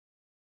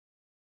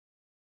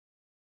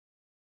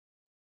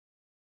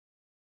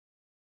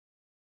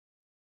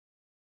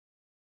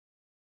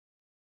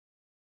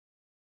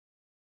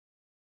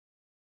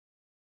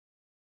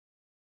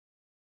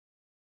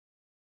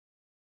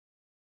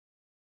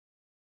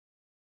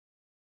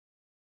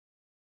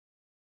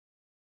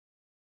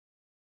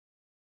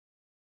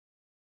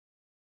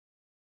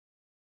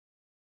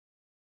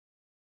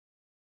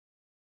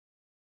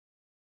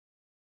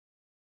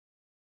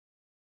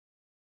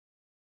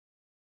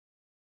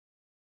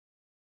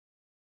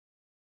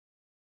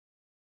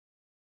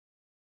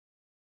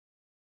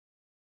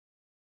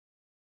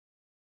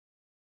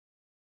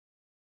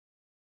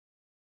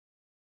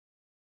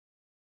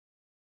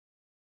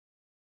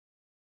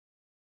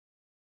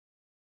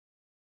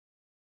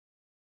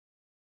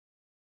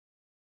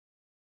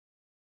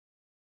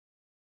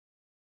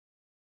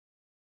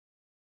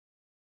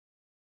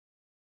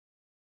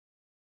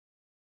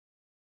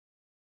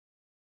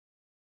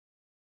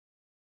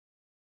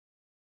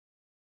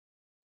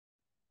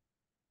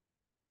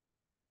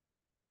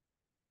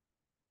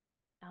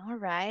All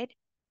right.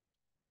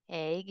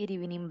 Hey, good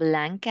evening,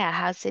 Blanca.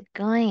 How's it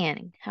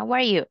going? How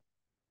are you?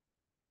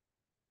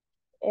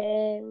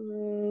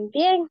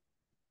 Bien,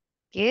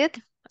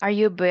 Good. Are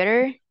you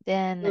better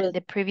than good.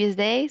 the previous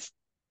days?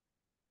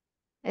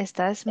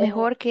 ¿Estás Eh,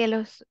 mejor que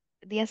los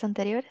días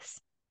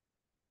anteriores?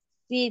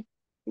 sí,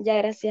 ya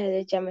gracias a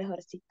Dios, ya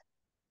mejorcito.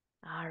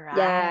 All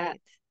Ya,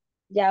 right.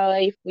 ya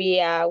hoy fui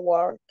a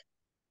work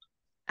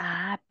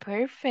Ah,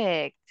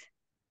 perfect.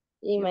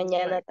 y You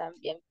mañana work.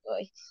 también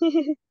voy.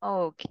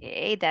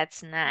 Okay,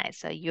 that's nice.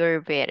 So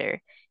you're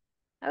better.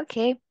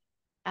 Okay.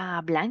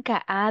 Ah,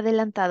 Blanca, ¿ha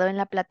adelantado en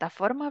la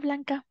plataforma,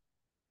 Blanca?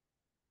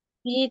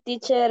 Sí,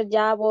 teacher,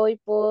 ya voy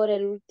por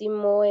el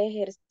último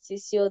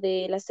ejercicio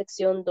de la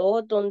sección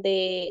 2,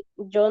 donde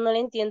yo no le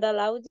entiendo al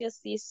audio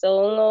si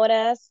son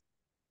horas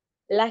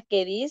las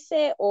que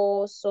dice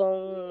o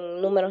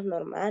son números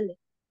normales.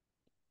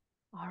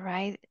 All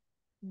right.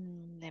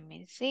 Let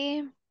me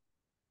see.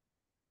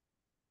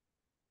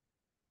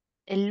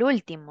 El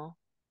último.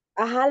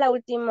 Ajá,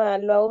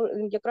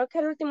 yo creo que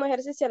el último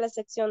ejercicio de la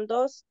sección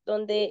 2,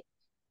 donde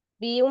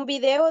vi un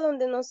video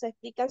donde nos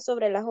explican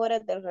sobre las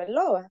horas del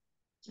reloj.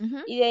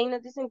 Ujú. Y de ahí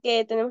nos dicen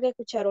que tenemos que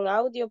escuchar un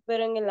audio,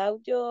 pero en el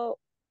audio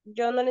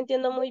yo no le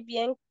entiendo muy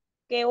bien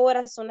qué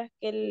horas son las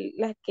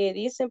que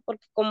dicen,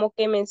 porque como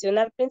que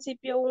menciona al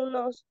principio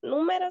unos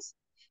números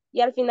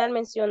y al final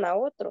menciona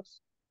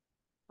otros.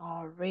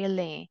 Oh,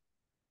 really?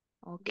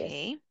 Yes.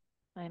 Okay.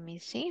 Let me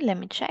see. Let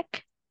me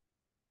check.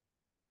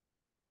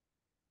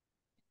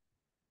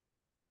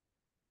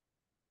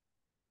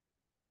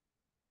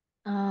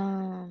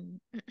 Um,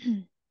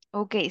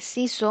 ok,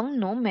 sí son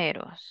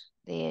números,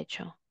 de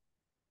hecho.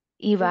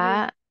 Y Ujú.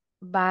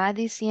 va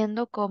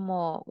diciendo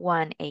como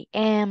 1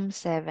 a.m.,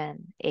 7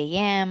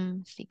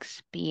 a.m.,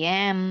 6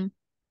 p.m.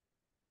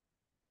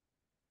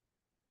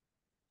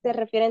 Se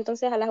refiere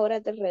entonces a las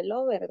horas del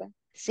reloj, ¿verdad?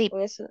 Sí.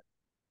 Con eso.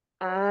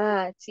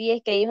 Ah, sí,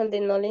 es que ahí es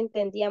donde no le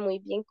entendía muy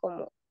bien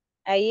cómo.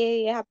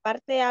 Ahí esa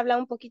parte habla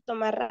un poquito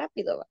más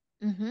rápido, ¿va?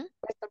 Ujú.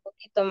 Cuesta un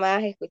poquito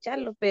más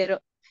escucharlo,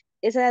 pero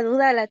esa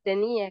duda la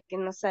tenía, que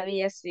no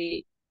sabía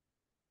si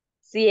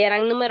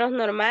eran números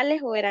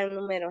normales o eran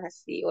números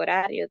así,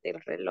 horarios del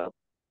reloj.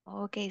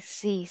 Ok,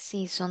 sí,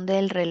 sí, son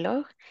del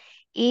reloj.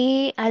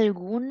 Y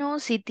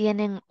algunos sí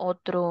tienen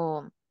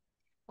otra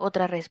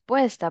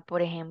respuesta.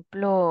 Por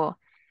ejemplo,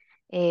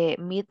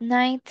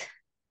 midnight.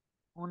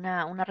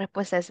 Una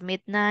respuesta es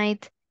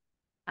midnight.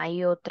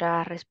 Hay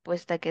otra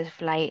respuesta que es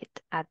flight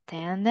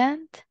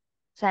attendant.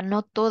 O sea,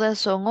 no todas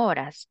son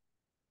horas.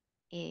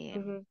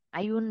 Ujú.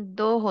 Hay un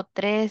dos o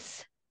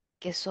tres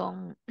que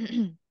son,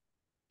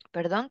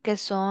 perdón, que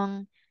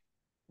son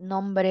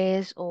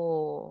nombres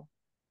o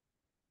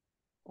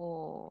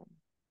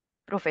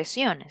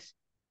profesiones.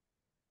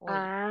 Hoy.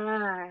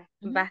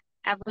 Ujú.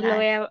 Pues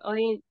Ah,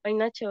 hoy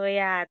noche voy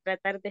a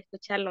tratar de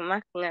escucharlo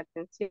más con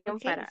atención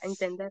ok. para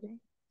entender.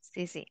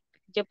 Sí, sí.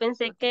 Yo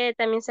pensé Ok. que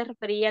también se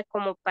refería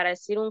como para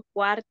decir un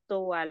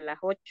cuarto a las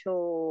 8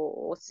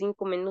 o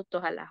 5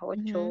 minutos a las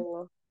Ujú.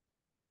 8.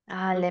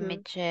 Ah, let me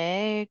Ujú.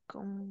 check.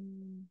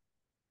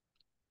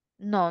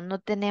 No, no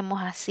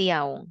tenemos así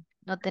aún.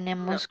 No No,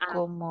 tenemos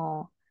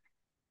como...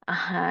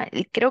 Ajá,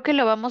 y creo que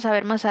lo vamos a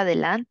ver más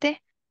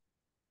adelante,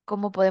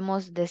 cómo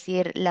podemos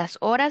decir las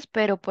horas,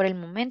 pero por el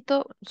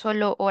momento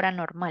solo hora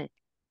normal.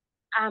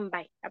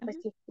 bye. Pues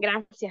Ujú. sí,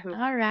 gracias, mi.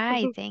 All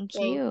right, thank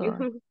Thank you.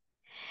 you.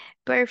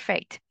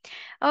 Perfect.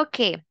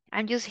 Okay,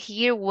 I'm just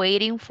here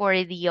waiting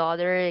for the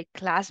other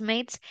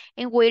classmates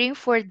and waiting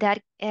for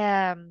that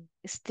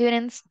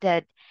students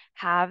that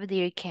have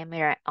their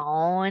camera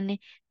on,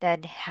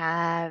 that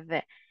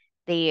have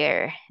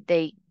their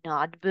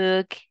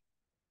notebook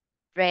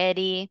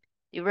ready.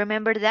 You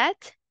remember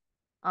that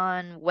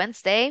on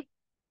Wednesday?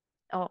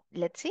 Oh,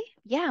 let's see.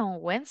 Yeah,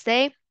 on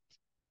Wednesday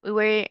we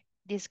were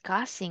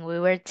discussing, we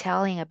were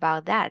telling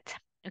about that.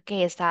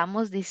 Okay,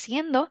 estábamos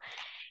diciendo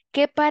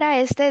que para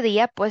este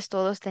día pues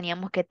todos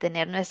teníamos que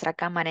tener nuestra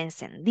cámara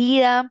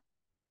encendida,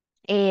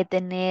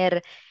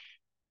 tener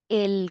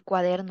el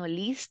cuaderno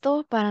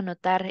listo para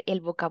anotar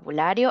el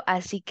vocabulario,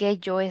 así que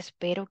yo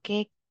espero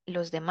que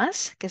los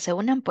demás que se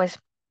unan pues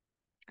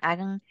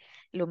hagan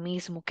lo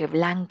mismo que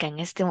Blanca en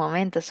este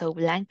momento. So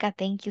Blanca,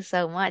 thank you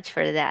so much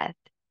for that.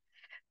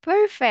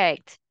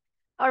 Perfect.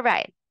 All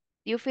right.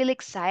 You feel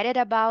excited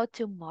about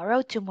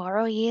tomorrow?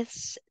 Tomorrow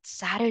is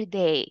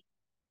Saturday.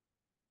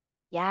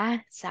 Yeah,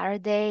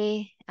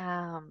 Saturday.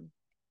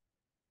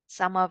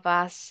 Some of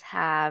us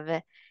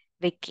have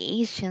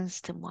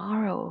vacations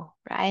tomorrow,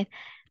 right?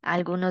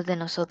 Algunos de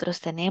nosotros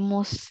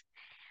tenemos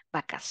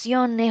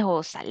vacaciones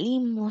o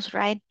salimos,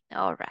 right?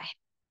 All right.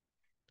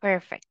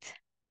 Perfect.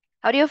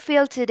 How do you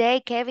feel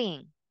today,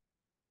 Kevin?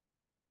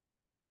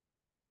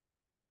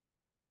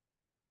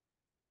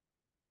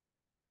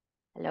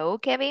 Hello,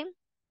 Kevin.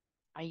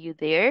 Are you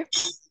there?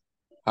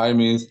 Hi,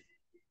 Miss.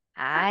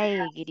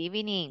 Hi, good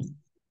evening.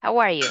 How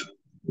are you?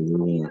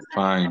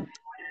 Fine.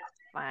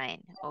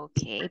 Fine.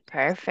 Okay,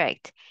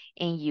 perfect.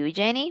 And you,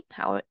 Jenny?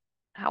 How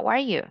are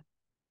you?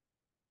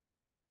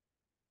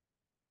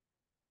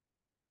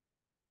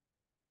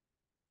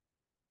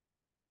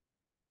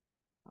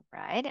 All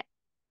right.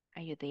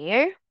 Are you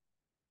there?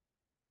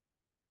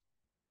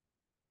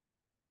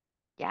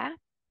 Yeah.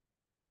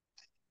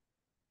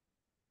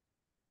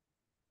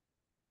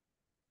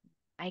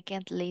 I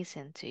can't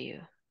listen to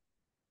you.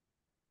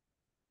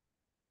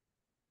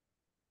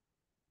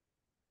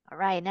 All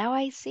right, now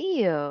I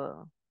see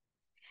you.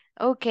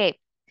 Ok.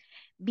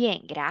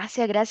 Bien,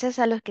 gracias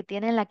a los que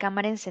tienen la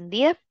cámara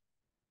encendida.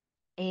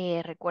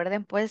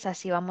 Recuerden, pues,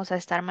 así vamos a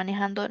estar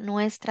manejando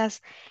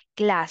nuestras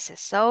clases.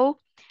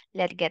 So,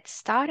 let's get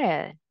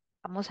started.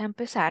 Vamos a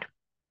empezar.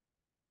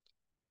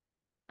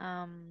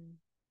 Let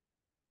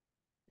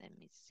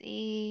me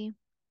see.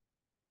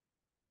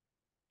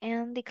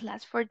 And the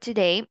class for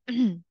today,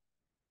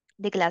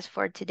 the class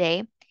for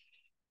today,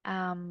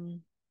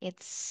 um,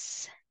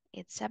 it's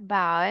it's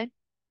about,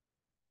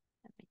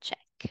 let me check.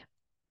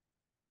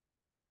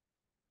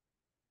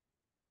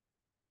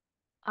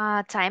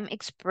 Time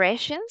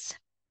expressions.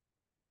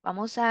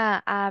 Vamos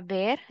a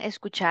ver,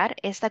 escuchar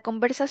esta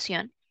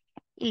conversación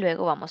y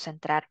luego vamos a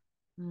entrar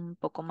un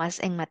poco más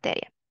en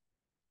materia.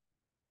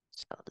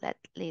 So let's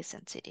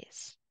listen to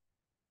this.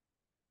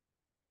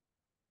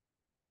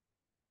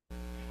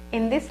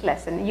 In this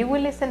lesson, you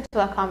will listen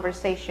to a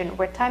conversation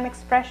where time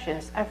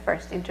expressions are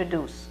first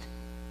introduced.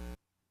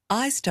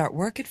 I start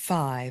work at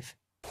 5.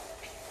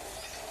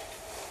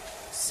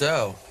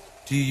 So,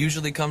 do you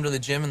usually come to the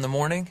gym in the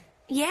morning?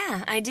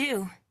 Yeah, I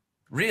do.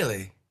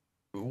 Really?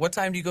 What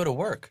time do you go to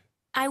work?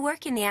 I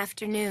work in the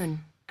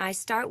afternoon. I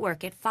start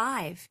work at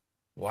 5.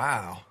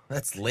 Wow,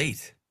 that's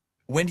late.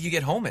 When do you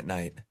get home at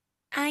night?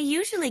 I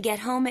usually get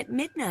home at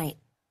midnight.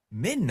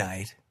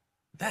 Midnight?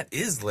 That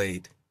is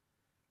late.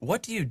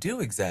 What do you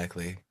do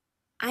exactly?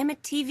 I'm a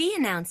TV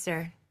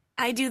announcer.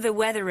 I do the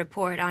weather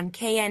report on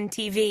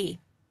KNTV.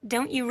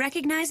 Don't you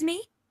recognize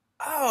me?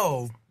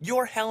 Oh,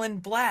 you're Helen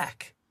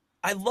Black.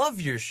 I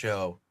love your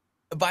show.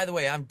 By the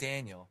way, I'm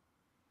Daniel.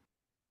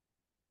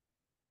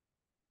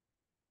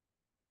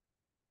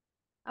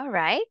 All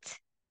right.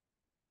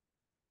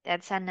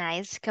 That's a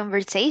nice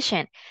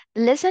conversation.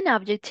 The lesson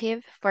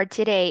objective for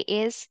today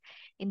is,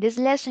 in this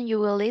lesson, you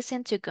will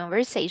listen to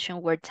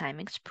conversation where time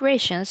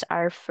expressions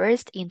are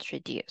first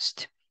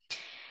introduced.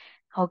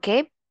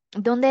 ¿Ok?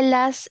 Donde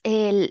las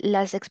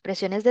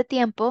expresiones de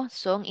tiempo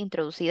son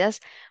introducidas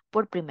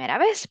por primera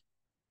vez.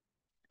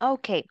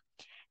 Ok.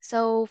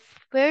 So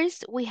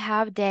first we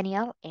have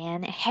Daniel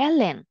and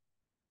Helen.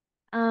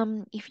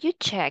 If you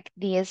check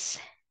this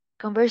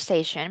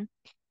conversation,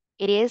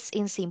 it is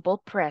in simple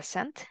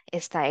present,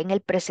 está en el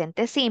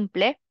presente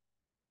simple.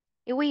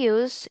 And we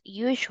use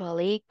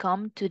usually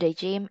come to the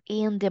gym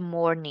in the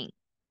morning.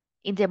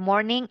 In the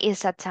morning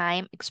is a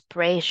time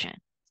expression.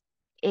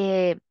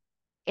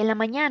 En la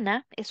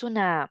mañana es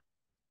una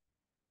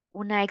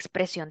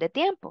expresión de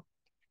tiempo.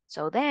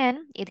 So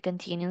then it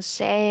continues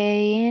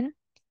saying,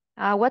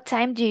 what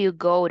time do you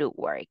go to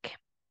work?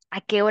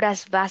 ¿A qué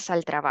horas vas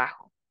al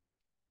trabajo?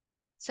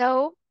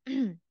 So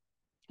in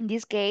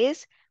this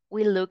case,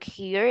 we look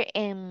here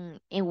and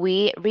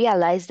we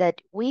realize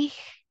that we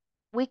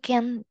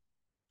can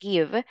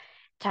give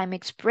time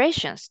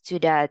expressions to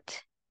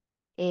that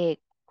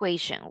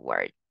question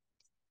word.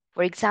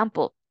 For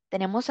example,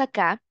 tenemos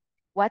acá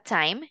what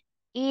time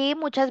y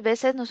muchas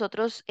veces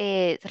nosotros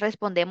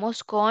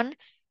respondemos con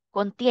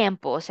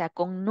tiempo, o sea,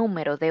 con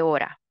número de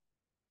hora.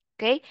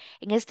 ¿Ok?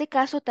 En este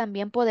caso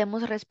también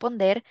podemos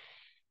responder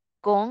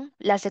con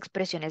las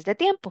expresiones de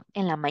tiempo,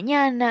 en la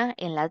mañana,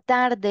 en la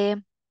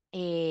tarde,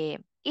 y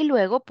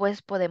luego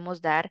pues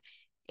podemos dar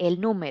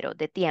el número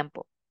de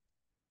tiempo.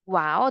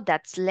 Wow,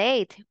 that's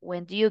late.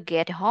 When do you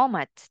get home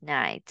at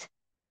night?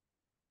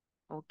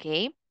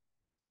 Ok.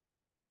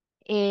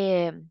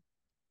 Eh,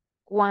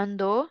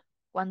 cuando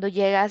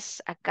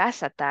llegas a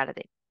casa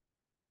tarde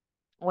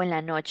o en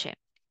la noche.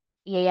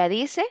 Y ella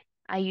dice,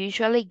 I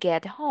usually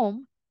get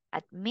home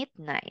at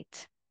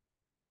midnight.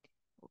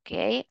 Ok.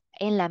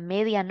 En la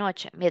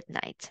medianoche,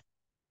 midnight.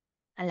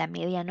 A la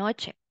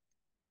medianoche.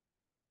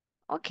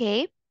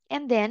 Okay,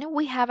 and then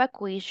we have a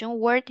question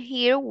word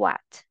here,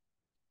 what?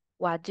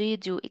 What do you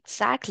do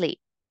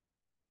exactly?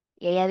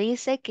 Y ella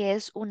dice que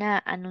es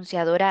una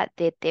anunciadora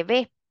de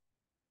TV.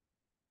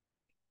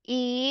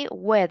 Y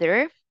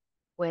weather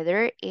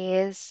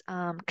es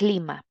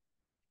clima.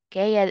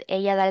 Okay,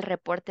 ella da el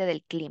reporte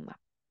del clima.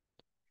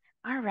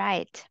 All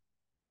right.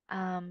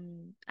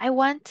 I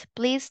want,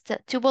 please,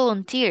 two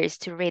volunteers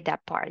to read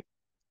that part.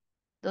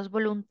 Dos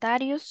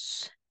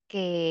voluntarios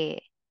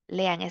que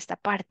lean esta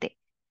parte.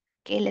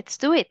 Okay, let's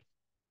do it.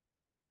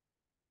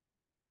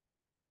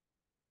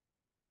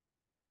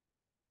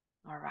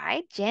 All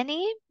right,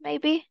 Jenny,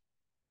 maybe,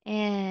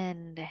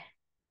 and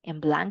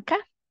Blanca.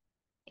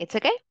 It's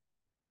okay?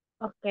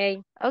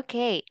 Ok.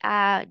 Okay,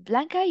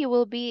 Blanca, you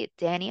will be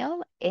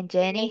Daniel and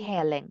Jenny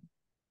Helen.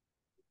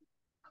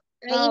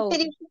 Ay, Oh,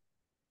 pero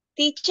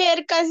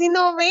teacher, casi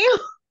no veo.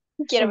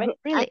 Quiero ver.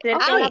 Really?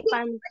 acerca la Okay,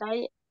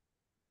 pantalla.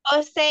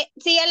 O sea,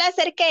 sí, ya la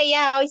acerqué,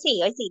 ya. Hoy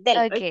sí, dele.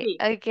 Hoy okay, sí.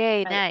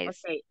 okay, Dale,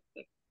 nice.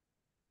 ok.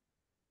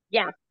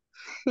 Ya.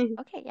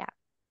 Okay, yeah.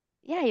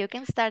 Yeah, you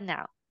can start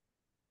now.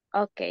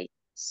 Ok.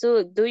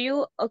 So, do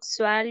you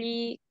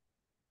actually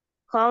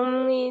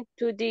come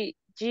to the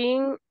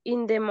gym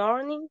in the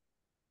morning?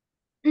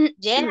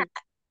 Yeah,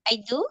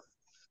 I do.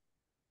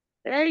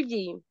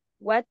 Really?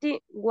 What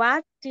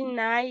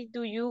night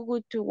do you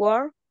go to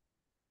work?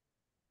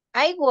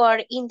 I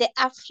work in the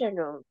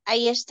afternoon.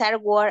 I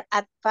start work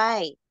at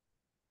 5.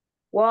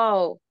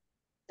 Wow,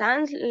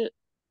 that's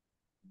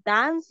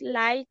that's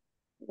like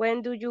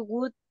when do you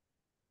go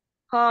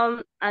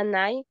home at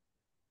night?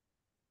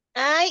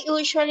 I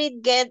usually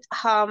get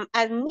home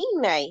at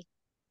midnight.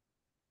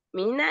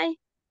 Midnight?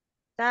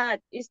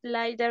 That is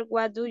later.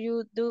 What do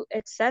you do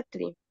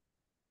exactly?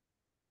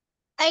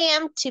 I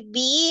am to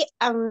be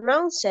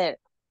announcer.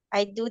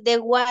 I do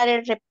the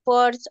weather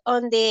reports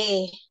on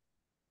the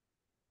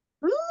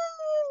mm,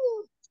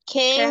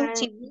 Can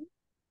KNTV.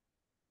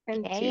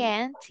 until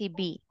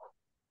KNTB.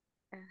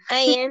 I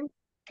am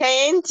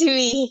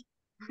KNTV.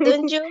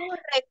 Don't you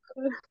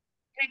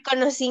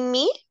recognizing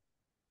me?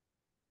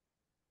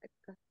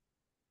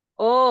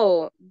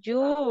 Oh,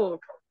 you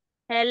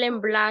Helen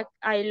Black,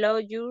 I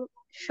love you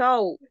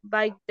show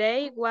by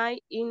day why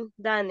in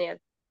Daniel.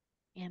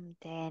 I'm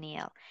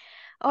Daniel.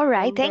 All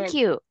right, And thank then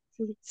you.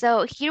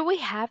 So here we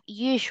have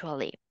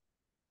usually.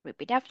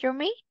 Repeat after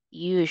me.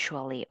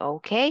 Usually,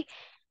 okay?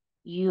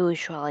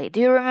 Usually.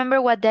 Do you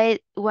remember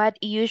what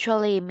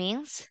usually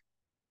means?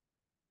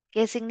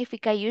 ¿Qué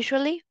significa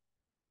usually?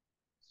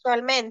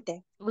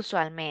 Usualmente.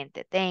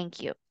 Usualmente.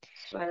 Thank you.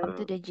 Come to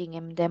so, the gym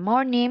in the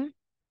morning.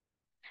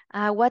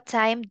 What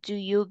time do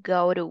you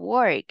go to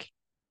work?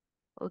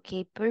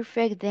 Okay,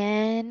 perfect.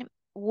 Then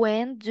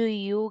when do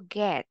you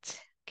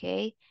get?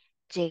 Okay,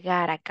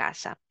 llegar a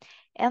casa.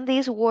 And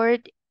this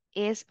word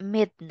is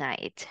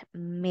midnight.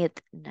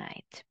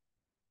 Midnight.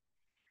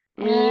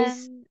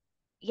 Miss And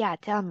yeah,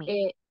 tell me.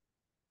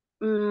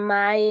 eh,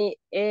 my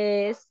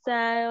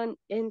esa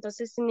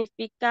entonces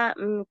significa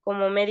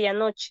como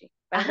medianoche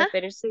para Ajá,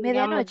 referirse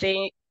digamos medianoche.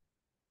 de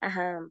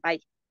ajá, vaya.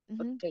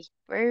 Mhm. Okay.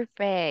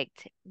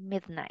 Perfect.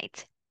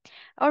 Midnight.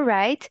 All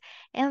right.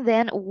 And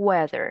then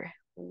weather.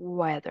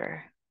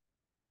 Weather.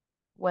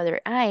 Weather.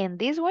 And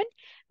this one,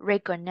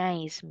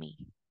 recognize me.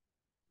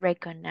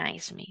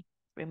 Recognize me.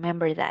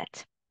 Remember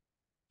that.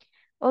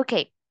 Ok,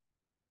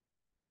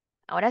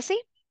 ahora sí,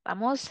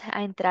 vamos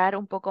a entrar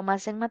un poco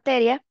más en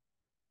materia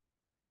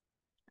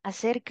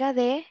acerca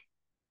de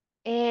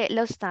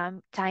los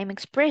time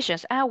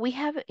expressions. We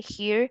have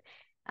here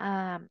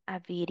a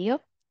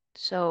video,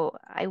 so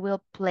I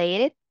will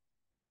play it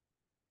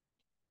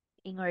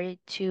in order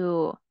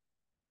to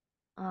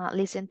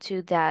listen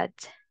to that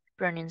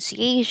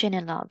pronunciation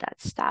and all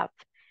that stuff.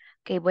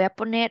 Ok, voy a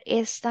poner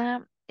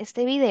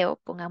este video,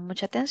 pongan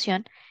mucha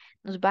atención,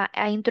 nos va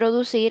a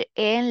introducir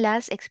en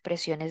las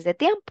expresiones de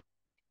tiempo.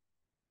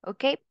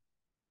 Ok,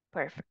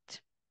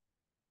 perfect.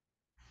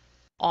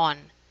 On.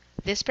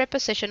 This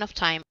preposition of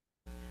time.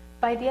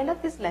 By the end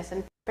of this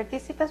lesson,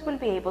 participants will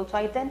be able to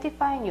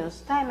identify and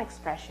use time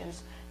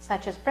expressions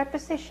such as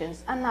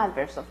prepositions and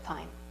adverbs of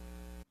time.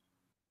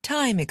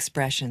 Time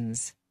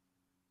expressions.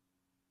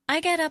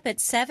 I get up at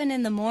 7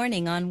 in the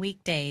morning on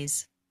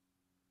weekdays.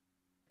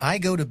 I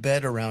go to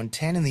bed around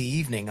 10 in the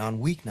evening on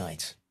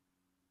weeknights.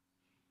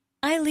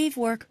 I leave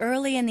work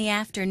early in the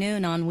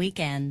afternoon on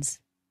weekends.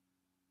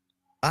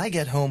 I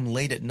get home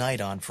late at night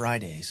on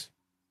Fridays.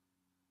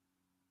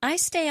 I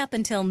stay up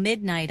until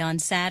midnight on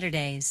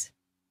Saturdays.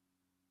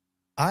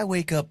 I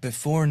wake up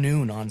before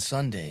noon on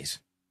Sundays.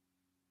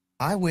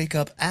 I wake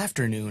up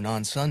after noon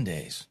on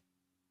Sundays.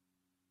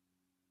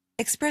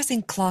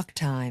 Expressing clock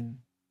time.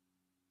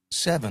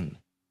 7.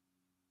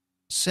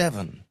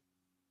 7.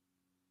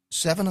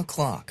 7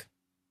 o'clock.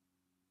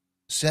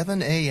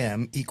 7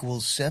 a.m.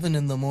 equals 7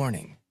 in the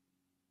morning.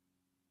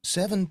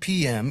 7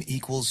 p.m.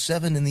 equals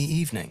 7 in the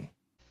evening.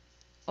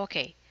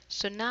 Okay,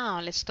 so now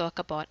let's talk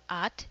about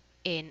at,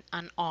 in,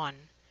 and on.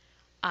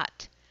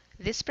 At.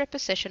 This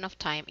preposition of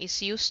time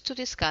is used to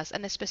discuss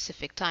a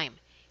specific time,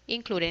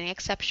 including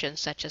exceptions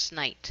such as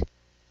night.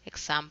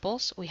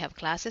 Examples, we have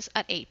classes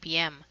at 8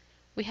 p.m.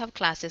 We have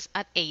classes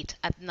at 8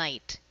 at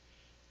night.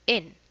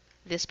 In.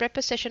 This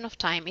preposition of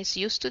time is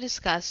used to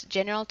discuss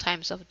general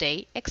times of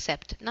day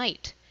except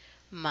night,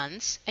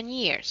 months, and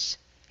years.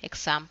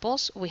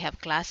 Examples, we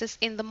have classes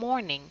in the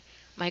morning.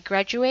 My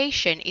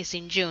graduation is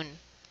in June.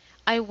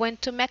 I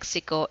went to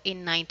Mexico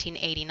in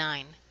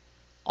 1989.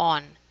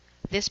 On.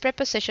 This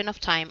preposition of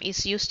time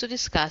is used to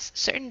discuss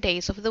certain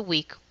days of the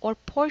week or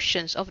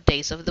portions of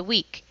days of the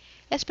week,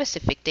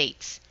 specific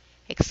dates.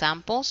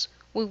 Examples,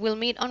 we will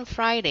meet on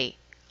Friday.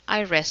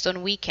 I rest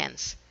on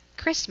weekends.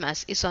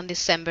 Christmas is on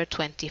December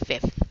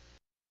 25th.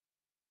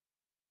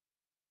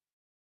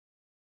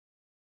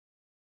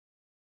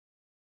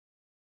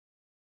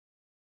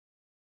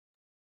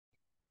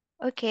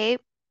 Okay,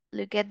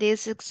 look at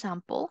this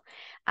example.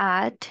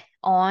 At,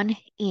 on,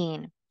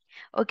 in.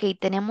 Ok,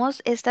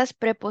 tenemos estas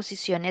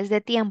preposiciones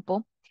de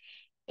tiempo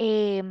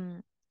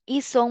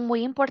y son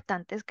muy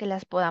importantes que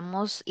las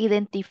podamos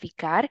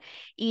identificar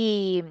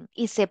y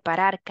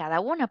separar cada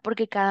una,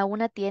 porque cada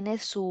una tiene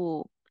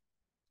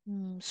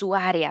su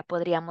área,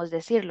 podríamos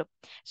decirlo.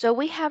 So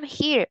we have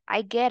here,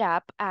 I get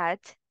up at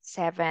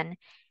 7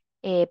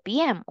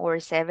 p.m. or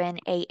 7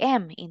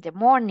 a.m. in the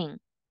morning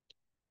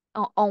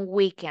on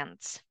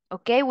weekends.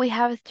 Okay, we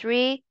have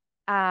three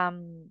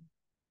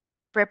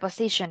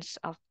prepositions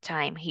of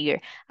time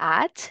here: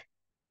 at,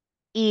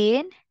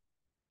 in,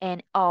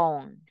 and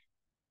on.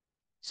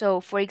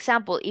 So, for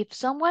example, if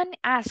someone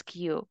asks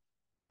you,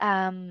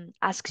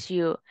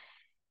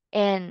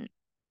 and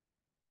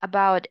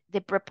about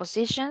the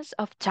prepositions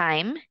of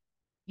time,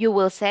 you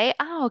will say,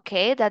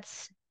 okay,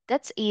 that's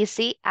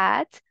easy: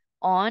 at,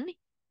 on,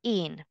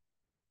 in.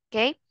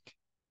 Okay.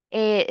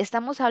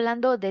 Estamos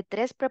hablando de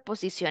tres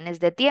preposiciones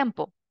de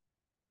tiempo: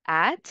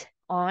 at,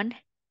 on,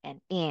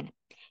 and in.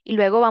 Y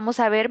luego vamos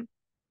a ver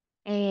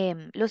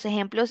los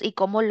ejemplos y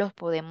cómo los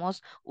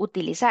podemos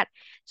utilizar.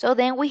 So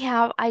then we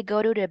have, I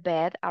go to the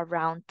bed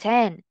around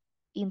 10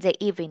 in the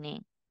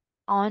evening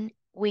on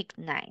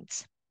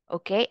weeknights.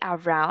 Okay,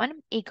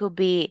 around, it could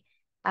be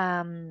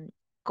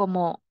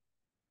como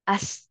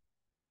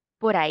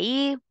por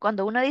ahí,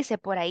 cuando uno dice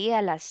por ahí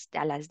a las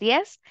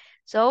 10.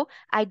 So,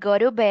 I go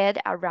to bed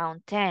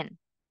around 10.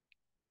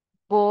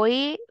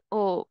 Voy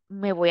o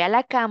me voy a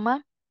la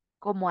cama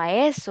como a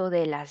eso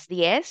de las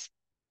 10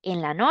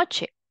 en la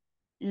noche,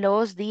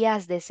 los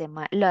días de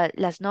semana,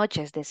 las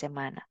noches de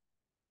semana.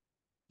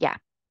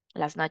 Ya,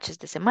 las noches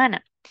de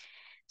semana.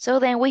 So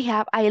then we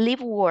have, I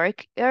leave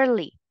work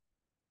early.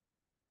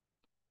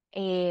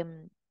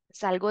 Em,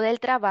 Salgo del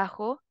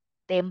trabajo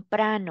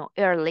temprano,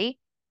 early,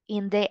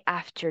 in the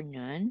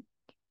afternoon,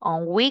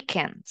 on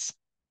weekends.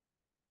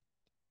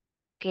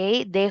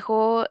 Ok,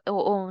 dejo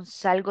o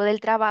salgo del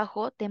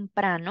trabajo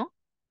temprano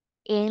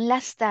en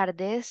las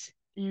tardes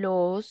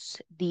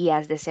los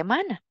días de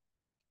semana.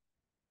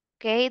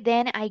 Okay,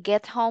 then I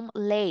get home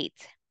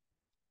late.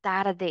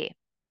 Tarde,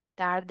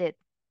 tarde.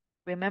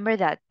 Remember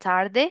that,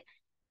 tarde,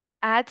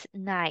 at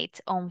night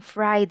on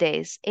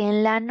Fridays.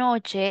 En la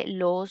noche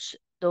los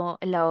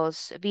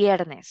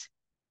viernes.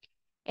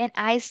 And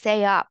I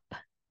stay up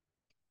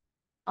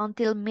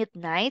until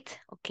midnight.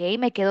 Okay,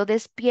 me quedo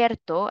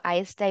despierto.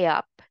 I stay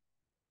up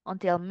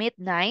until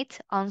midnight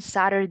on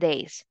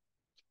Saturdays.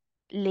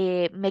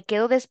 Me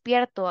quedo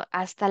despierto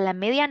hasta la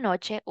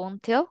medianoche,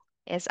 until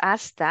es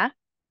hasta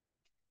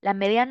la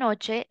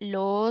medianoche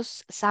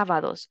los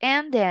sábados.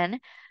 And then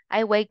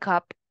I wake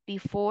up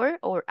before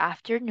or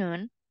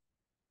afternoon,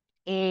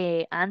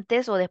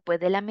 antes o después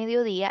de la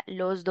mediodía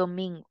los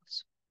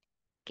domingos.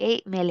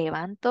 Ok, me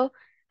levanto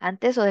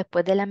antes o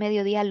después de la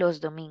mediodía los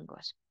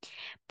domingos.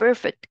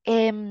 Perfect.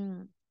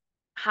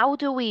 How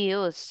do we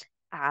use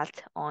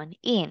at, on,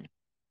 in?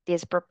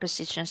 These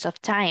prepositions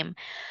of time.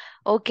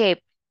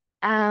 Okay,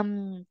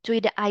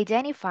 to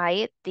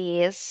identify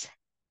this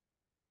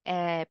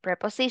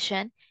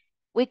preposition,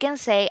 we can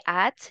say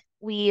at,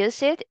 we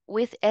use it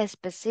with a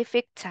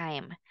specific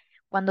time.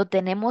 Cuando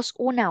tenemos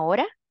una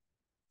hora,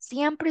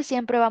 siempre,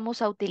 siempre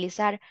vamos a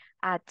utilizar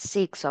at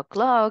 6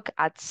 o'clock,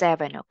 at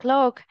 7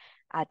 o'clock,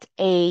 at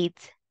 8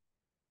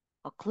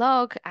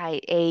 o'clock,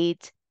 at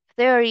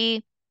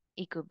 8:30.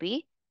 It could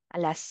be a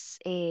las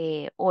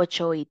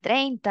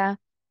 8:30.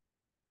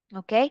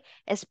 Okay,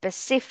 a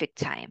specific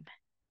time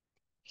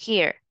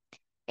here.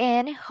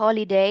 And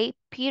holiday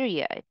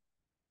period.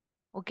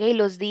 Ok,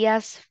 los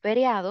días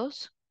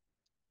feriados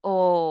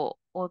o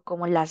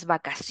como las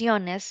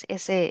vacaciones,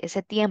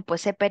 ese tiempo,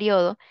 ese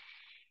periodo,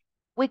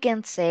 we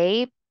can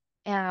say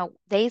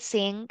they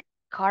sing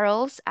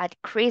carols at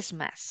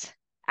Christmas,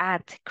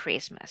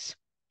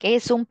 que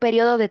es un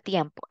periodo de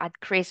tiempo, at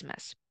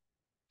Christmas,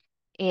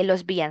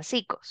 los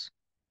villancicos.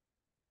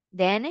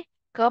 Then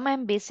come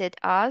and visit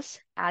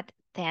us at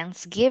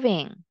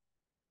Thanksgiving,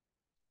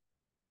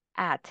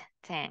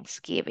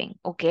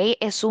 ok,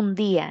 es un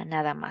día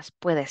nada más,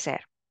 puede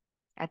ser,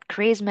 at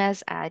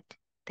Christmas, at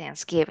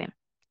Thanksgiving.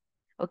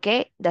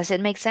 Okay, does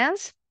it make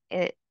sense?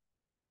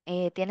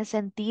 ¿Tiene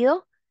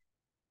sentido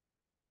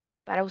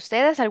para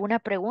ustedes? ¿Alguna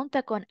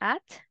pregunta con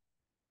at?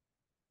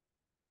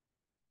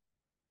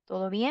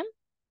 ¿Todo bien?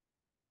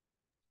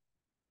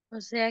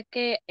 O sea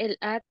que el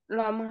at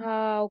lo vamos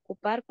a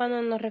ocupar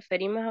cuando nos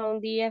referimos a un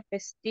día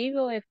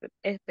festivo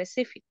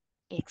específico.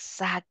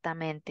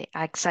 Exactamente,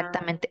 Ah,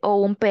 exactamente. O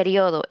un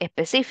periodo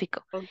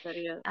específico. un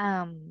periodo.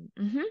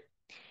 Ujú.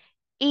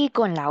 Y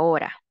con la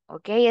hora,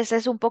 ¿ok? Ese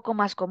es un poco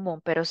más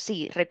común, pero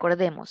sí,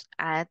 recordemos,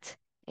 at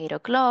 8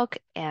 o'clock,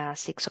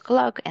 6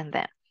 o'clock, and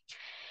then.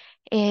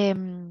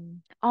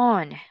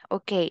 On,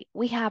 ok,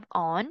 we have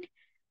on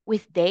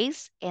with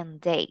days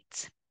and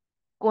dates.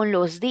 Con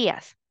los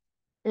días.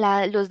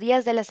 Los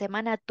días de la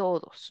semana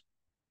todos.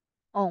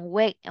 On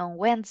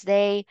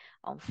Wednesday,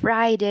 on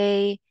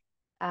Friday,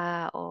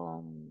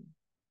 on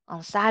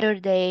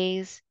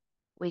Saturdays,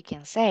 we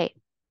can say.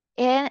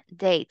 And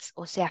dates,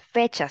 o sea,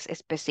 fechas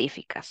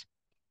específicas.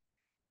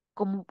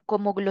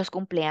 Como los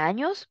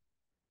cumpleaños,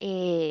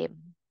 eh,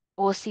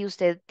 o si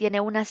usted tiene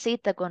una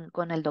cita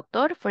con el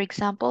doctor, for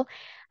example,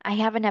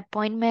 I have an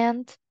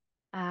appointment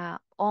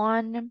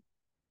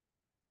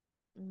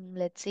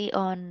let's see,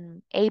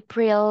 on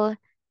April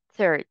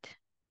 3rd.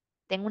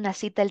 tengo una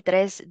cita el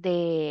 3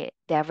 de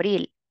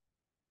abril.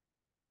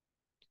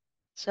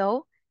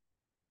 So,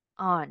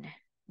 on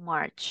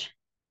March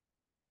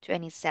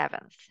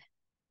 27th.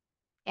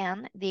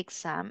 And the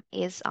exam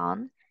is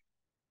on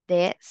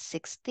the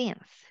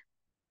 16th.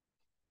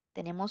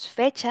 Tenemos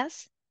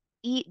fechas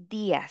y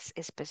días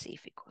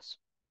específicos.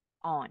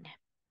 On.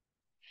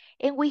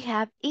 And we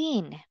have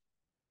in.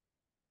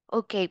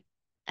 Ok.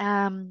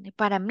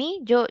 Para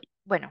mí,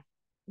 bueno,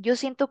 yo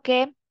siento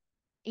que,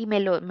 y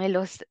me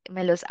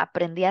los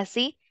aprendí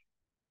así,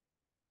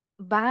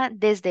 va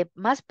desde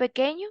más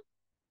pequeño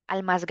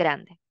al más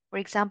grande. Por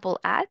ejemplo,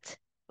 at,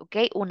 ok,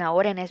 una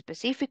hora en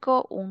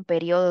específico, un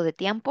periodo de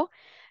tiempo.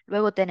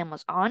 Luego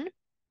tenemos on,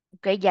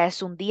 ok, ya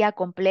es un día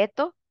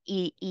completo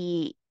let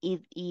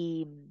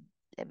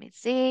me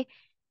see,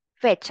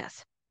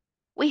 fechas.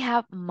 We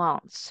have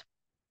months.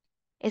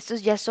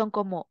 Estos ya son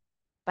como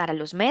para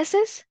los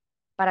meses,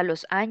 para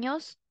los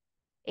años,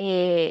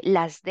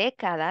 las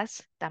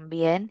décadas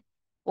también,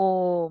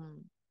 o,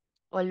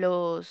 o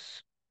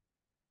los,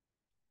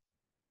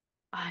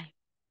 ay,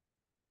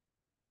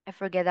 I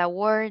forget that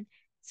word,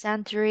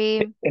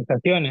 century,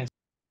 Estaciones.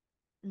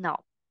 no,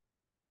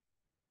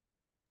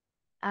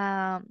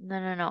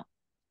 no,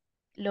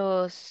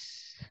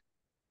 los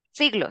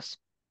siglos.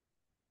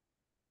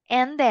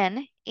 And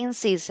then in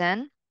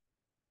season,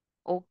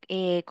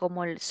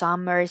 como el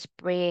summer,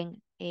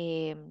 spring,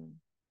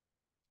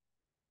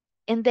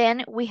 and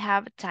then we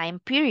have time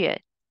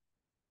period.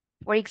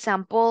 For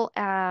example,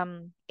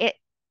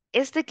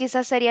 este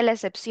quizás sería la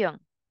excepción.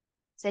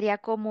 Sería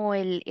como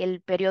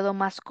el periodo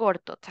más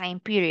corto, time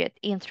period,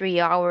 in 3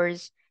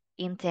 hours,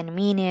 in 10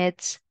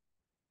 minutes.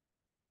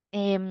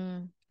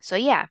 So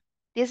yeah,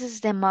 this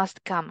is the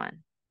most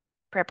common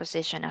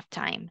preposition of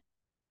time.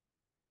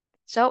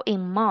 So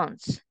in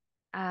months,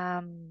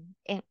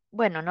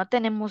 bueno, no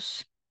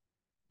tenemos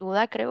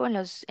duda, creo, en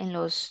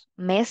los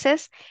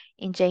meses.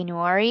 In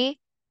January,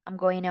 I'm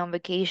going on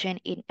vacation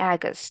in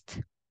August.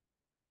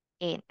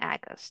 In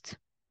August.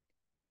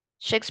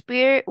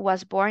 Shakespeare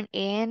was born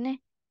in,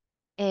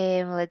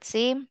 let's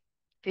see,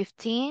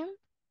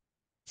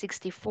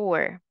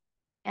 1564.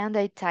 And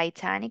the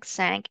Titanic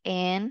sank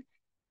in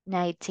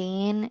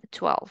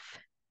 1912.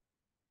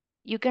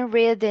 You can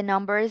read the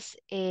numbers.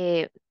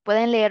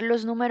 Pueden leer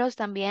los números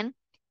también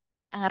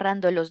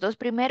agarrando los dos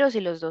primeros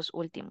y los dos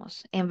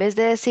últimos. En vez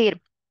de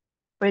decir,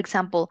 por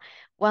ejemplo,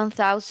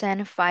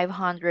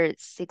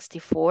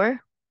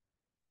 1564,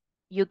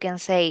 you can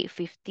say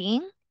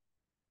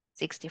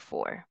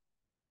 1564.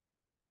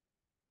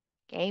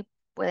 ¿Ok?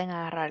 Pueden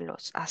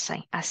agarrarlos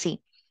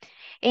así.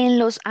 En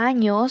los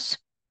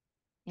años,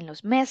 en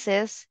los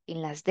meses,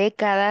 en las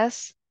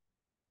décadas,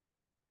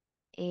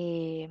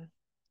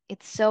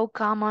 it's so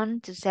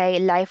common to say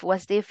life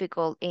was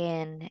difficult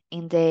in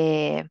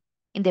the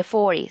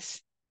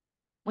 40s.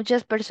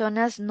 Muchas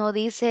personas no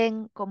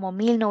dicen como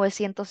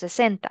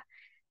 1960,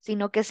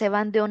 sino que se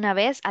van de una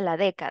vez a la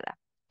década.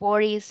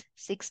 40s,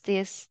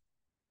 60s,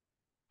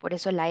 por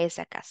eso la S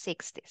acá,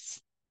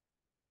 60s.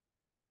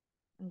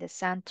 In the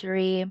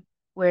century,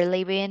 we're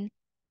living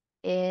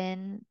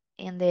in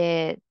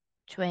the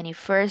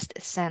 21st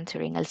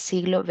century, en el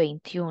siglo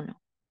XXI.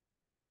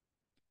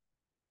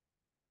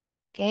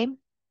 Okay.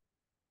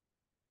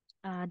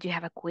 Do you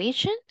have a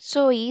question?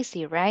 So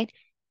easy, right?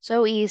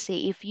 So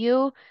easy. If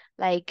you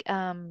like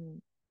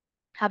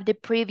have the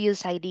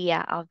previous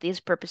idea of this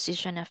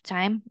preposition of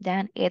time,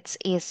 then it's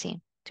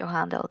easy to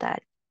handle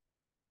that.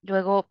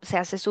 Luego se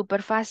hace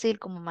súper fácil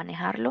como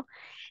manejarlo.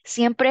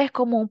 Siempre es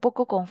como un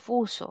poco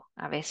confuso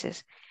a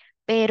veces,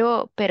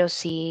 pero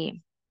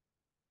sí,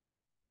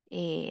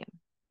 eh,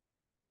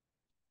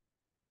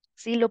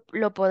 sí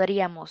lo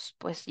podríamos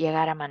pues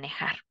llegar a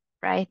manejar,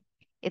 right?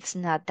 It's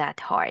not that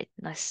hard.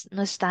 No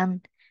es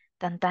tan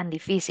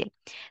difícil.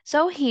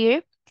 So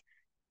here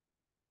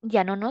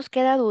ya no nos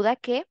queda duda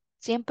que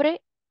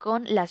siempre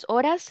con las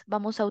horas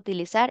vamos a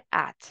utilizar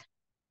at.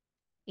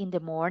 In the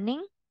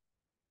morning,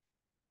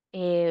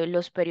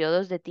 los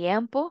periodos de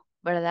tiempo,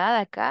 ¿verdad?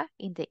 Acá,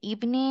 in the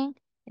evening,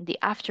 in the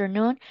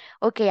afternoon.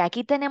 Ok,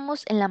 aquí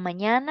tenemos en la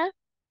mañana,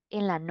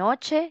 en la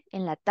noche,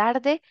 en la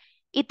tarde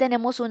y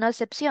tenemos una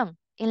excepción.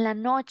 En la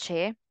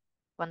noche,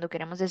 cuando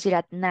queremos decir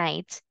at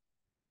night,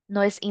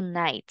 no es in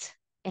night,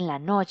 en la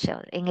noche.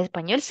 En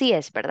español sí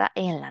es, ¿verdad?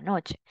 En la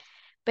noche.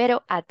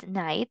 Pero at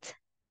night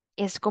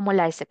es como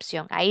la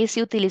excepción. Ahí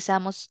sí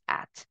utilizamos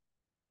at.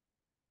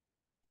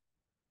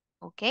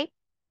 Ok,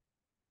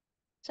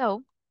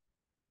 so,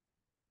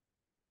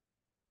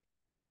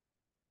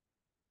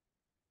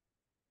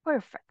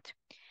 perfect.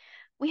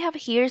 We have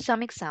here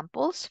some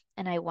examples,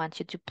 and I want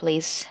you to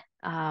please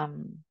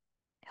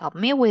help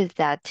me with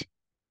that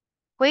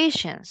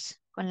questions,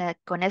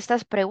 con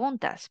estas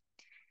preguntas.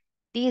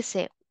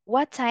 Dice,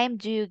 what time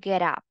do you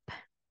get up?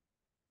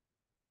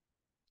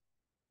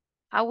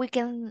 How we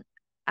can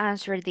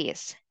answer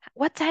this?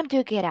 What time do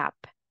you get up?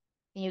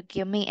 Can you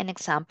give me an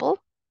example?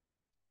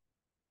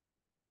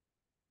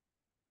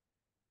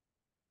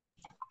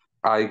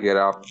 I get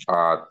up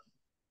at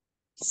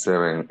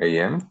 7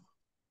 a.m.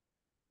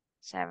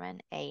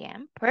 7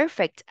 a.m.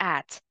 Perfect.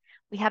 At.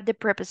 We have the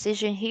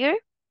preposition here.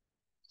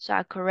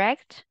 So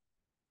correct.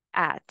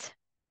 At.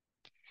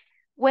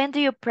 When do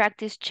you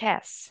practice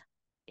chess?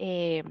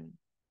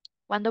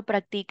 ¿Cuándo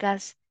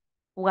practicas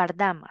jugar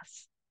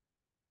damas?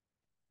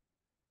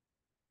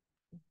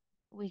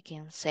 We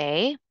can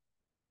say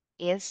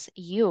is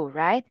you,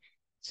 right?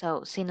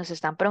 So, si nos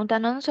están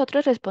preguntando a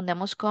nosotros,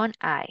 respondemos con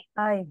I.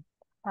 I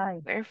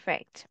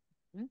Perfect.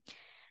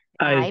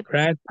 I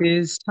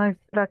practice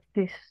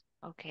practice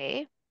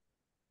Okay.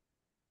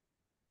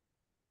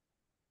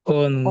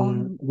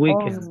 on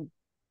weekends.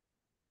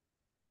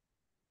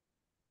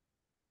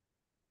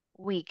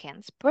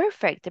 Weekends.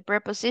 Perfect. The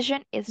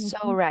preposition is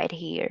so right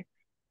here.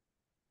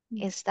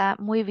 Está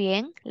muy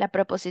bien la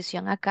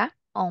preposición acá,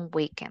 on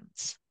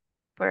weekends.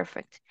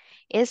 Perfect.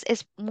 Es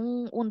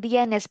un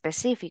día en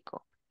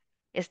específico.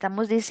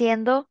 Estamos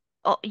diciendo,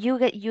 oh,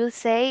 you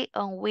say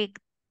on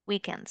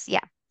weekends,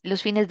 yeah,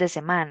 los fines de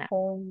semana.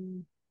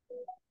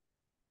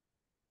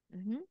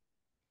 Mhm.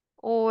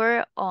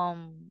 Or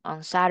on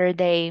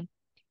Saturday,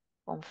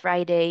 on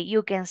Friday,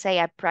 you can say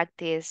I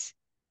practice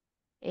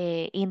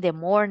in the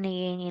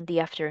morning, in the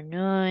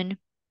afternoon.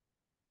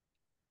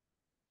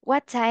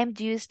 What time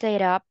do you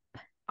stay up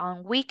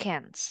on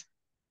weekends?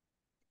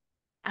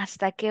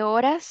 ¿Hasta qué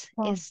horas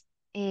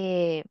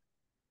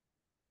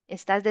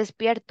estás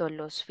despierto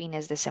los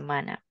fines de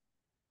semana?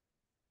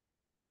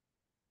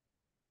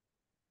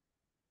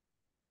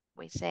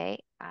 We say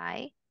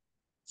I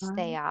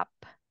stay up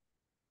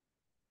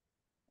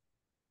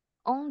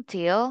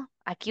until,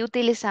 aquí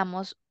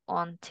utilizamos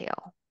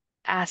until,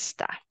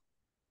 hasta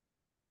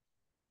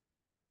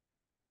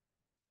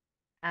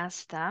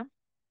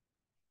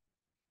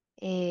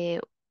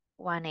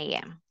 1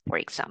 a.m., for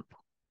example.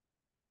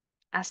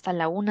 Hasta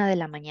la 1 de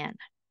la mañana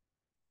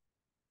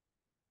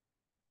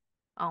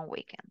on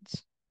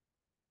weekends.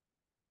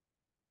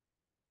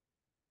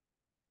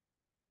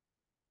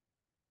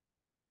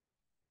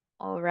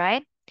 All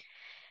right.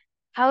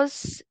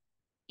 How's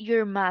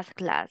your math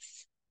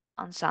class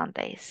on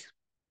Sundays?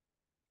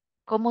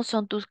 ¿Cómo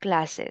son tus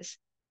clases?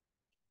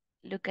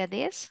 Look at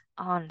this,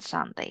 on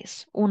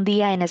Sundays. Un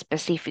día en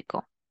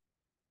específico.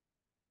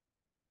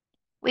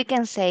 We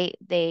can say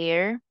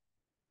they're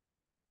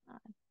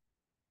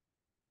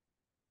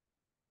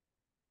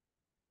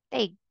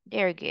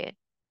they're good.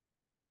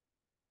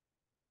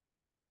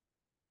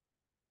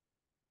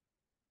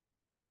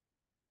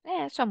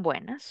 Son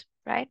buenas,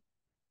 right?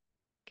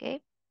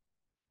 Okay.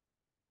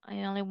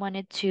 I only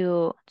wanted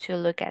to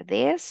look at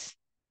this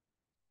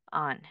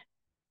on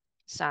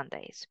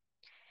Sundays.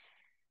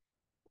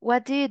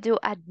 What do you do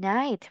at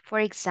night? For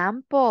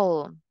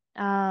example,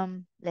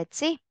 let's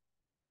see.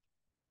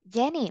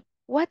 Jenny,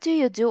 what do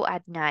you do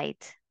at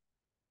night?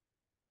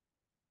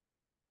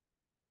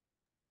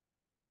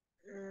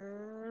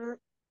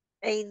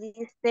 Ahí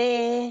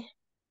dice,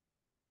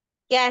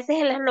 ¿qué haces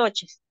en las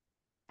noches?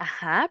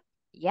 Ajá,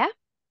 yeah.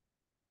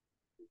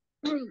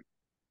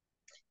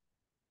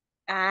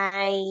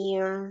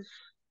 I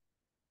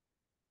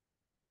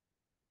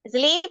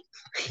sleep.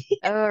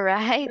 All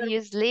right,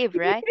 you sleep,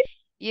 right?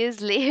 You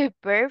sleep,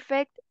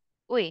 perfect.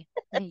 Uy,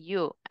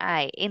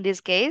 I. In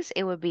this case,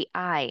 it would be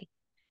I.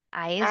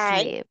 I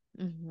sleep.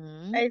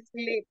 I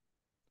sleep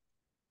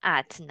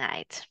At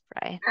night,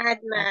 right? at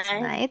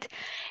At night.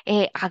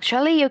 night.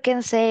 Actually, you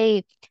can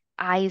say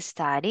I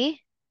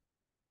study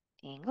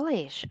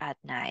English at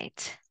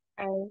night.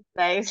 I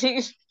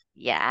yes.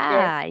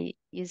 Yeah,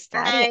 you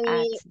study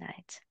at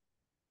night.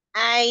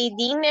 I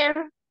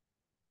dinner.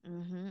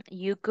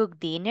 You cook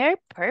dinner?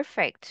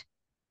 Perfect.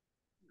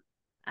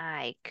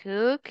 I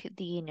cook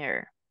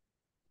dinner.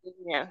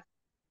 Yeah.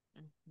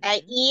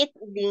 I eat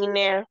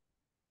dinner.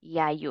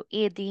 Yeah, you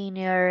eat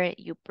dinner,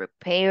 you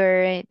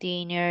prepare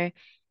dinner.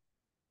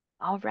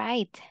 All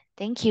right.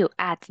 Thank you.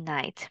 At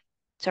night.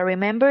 So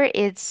remember,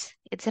 it's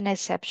an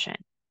exception.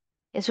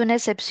 Es una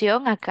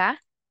excepción acá.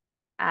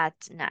 At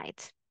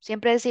night.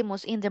 Siempre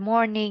decimos in the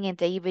morning, in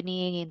the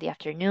evening, in the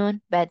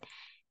afternoon, but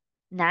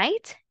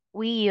night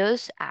we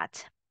use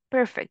at.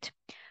 Perfect.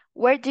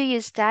 Where do you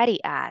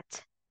study at?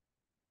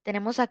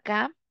 Tenemos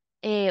acá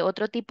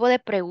otro tipo de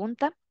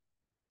pregunta.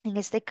 En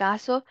este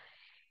caso,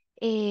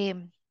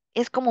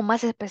 es como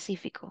más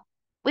específico.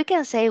 We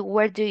can say,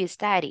 where do you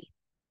study?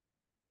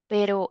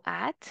 Pero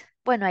at,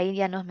 bueno, ahí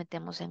ya nos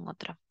metemos en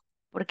otra,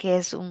 porque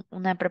es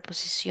una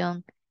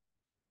preposición,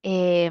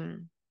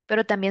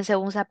 pero también se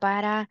usa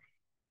para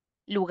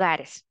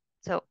lugares.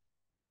 So,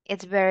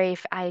 it's better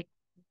if I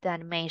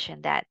don't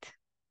mention that.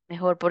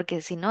 Mejor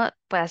porque si no,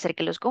 puede hacer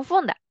que los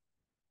confunda.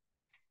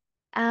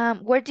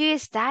 Where do you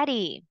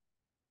study?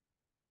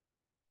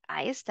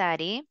 I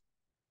study.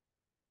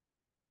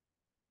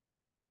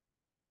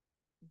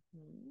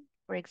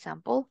 For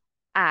example,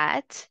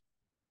 at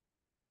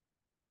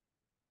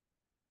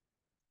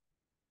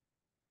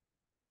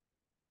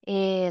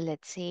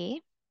let's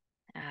see,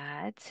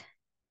 at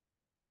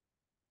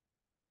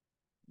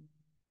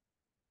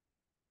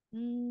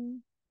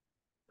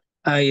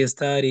I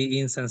study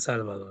in San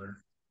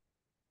Salvador.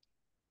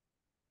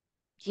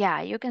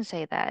 yeah, you can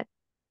say that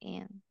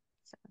in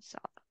San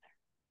Salvador.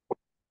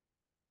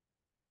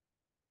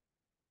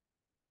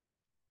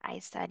 I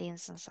study in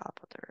San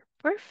Salvador.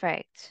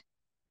 Perfect.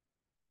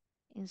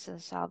 In San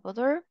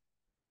Salvador.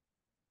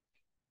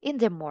 In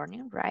the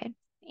morning, right?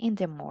 In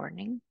the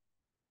morning.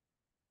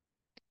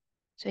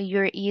 So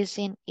you're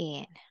using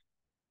in.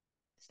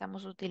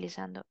 Estamos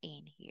utilizando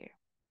in here.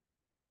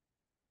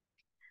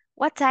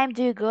 What time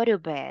do you go to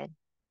bed?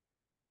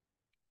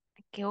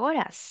 ¿A qué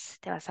horas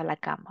te vas a la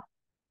cama?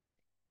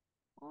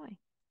 Uy.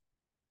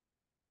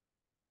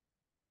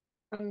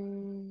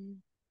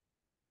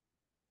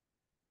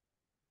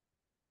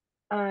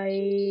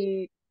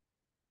 I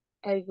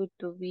go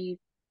to be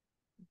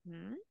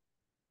Ujú.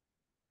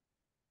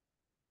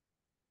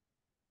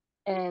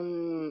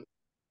 10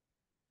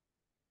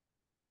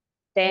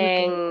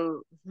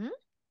 Ujú.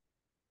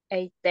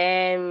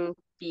 10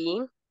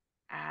 p.m.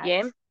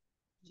 At,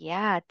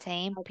 yeah,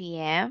 10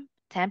 p.m.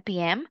 10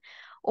 p.m.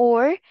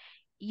 Or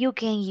you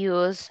can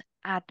use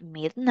at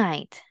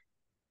midnight.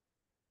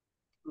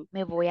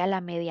 Me voy a la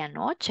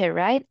medianoche,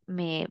 right?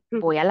 Me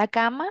voy a la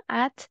cama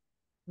at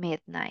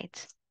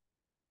midnight.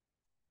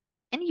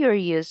 And you're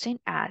using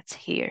at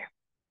here.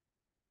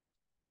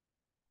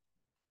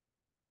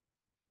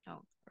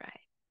 Oh,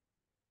 right.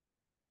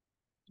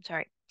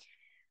 Sorry.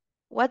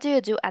 What do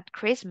you do at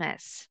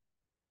Christmas?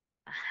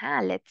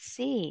 Aha, let's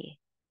see.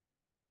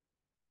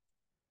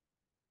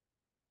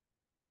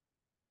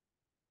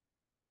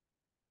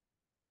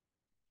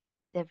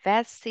 The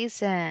best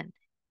season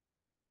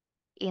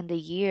in the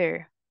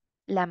year.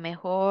 La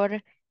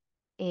mejor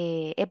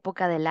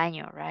época del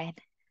año, right?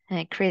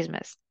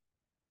 Christmas.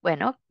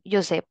 Bueno,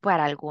 yo sé,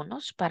 para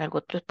otros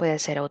puede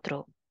ser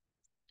otra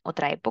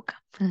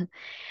época.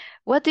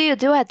 What do you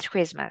do at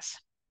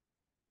Christmas?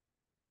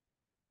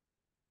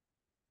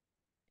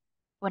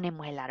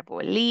 Ponemos el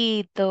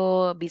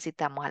arbolito,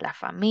 visitamos a la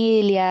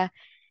familia,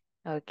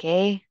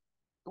 ok.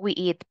 We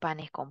eat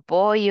panes con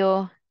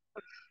pollo,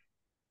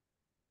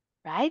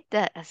 right?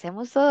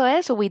 Hacemos todo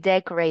eso. We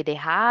decorate the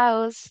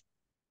house,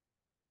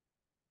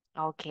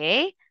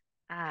 ok.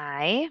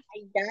 I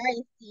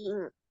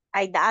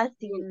I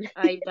dancing,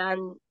 I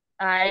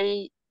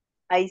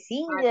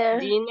singer.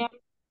 dinner.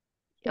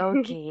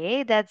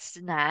 Okay, that's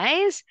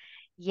nice.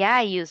 Yeah,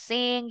 you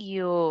sing,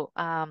 you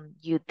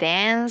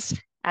dance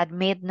at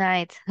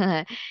midnight.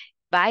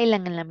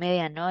 Bailan en la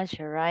medianoche,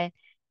 right?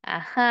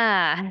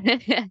 Ajá.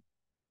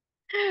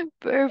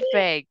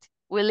 Perfect.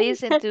 We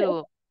listen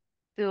I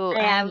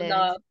am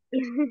not.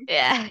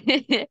 yeah.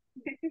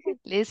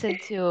 Listen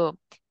to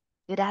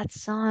that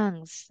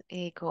songs,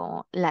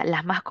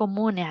 las más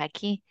comunes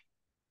aquí.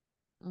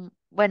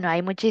 Bueno,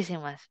 hay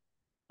muchísimas.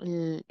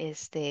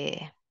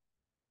 Este,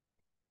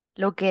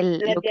 Lo lo que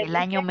que el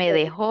año me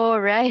dejó,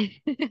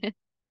 right?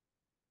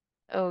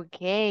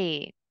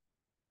 Okay.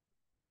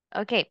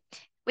 Okay.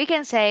 We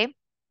can say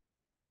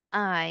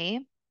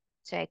I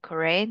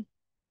decorate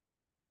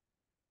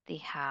the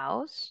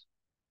house.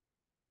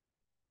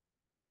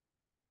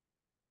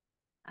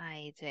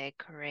 I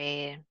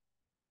decorate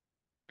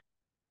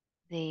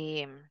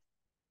the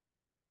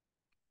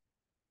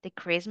the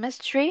Christmas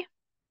tree.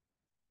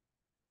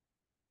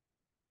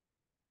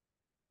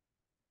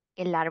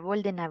 El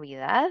árbol de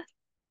Navidad.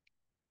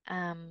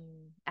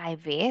 I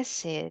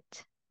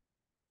visit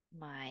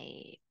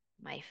my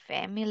my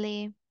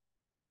family.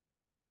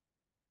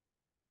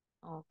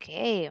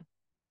 Okay.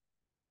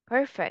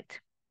 Perfect.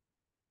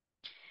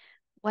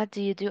 What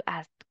do you do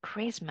at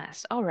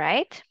Christmas? All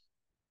right.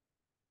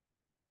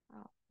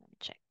 Oh, let me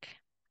check.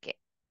 Okay.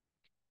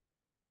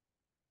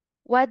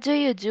 What do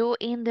you do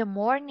in the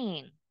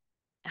morning?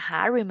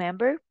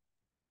 Remember?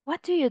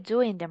 What do you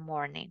do in the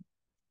morning?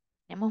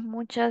 Tenemos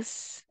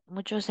muchos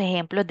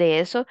ejemplos de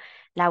eso.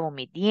 Lavo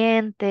mis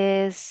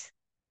dientes.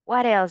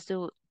 What else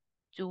do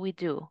we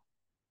do?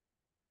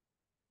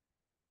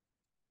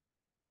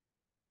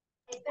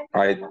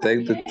 I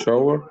take the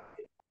shower.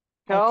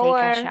 I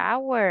take a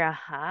shower.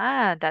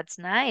 shower. That's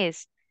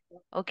nice.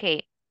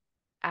 Okay.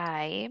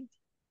 I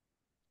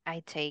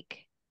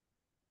take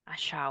a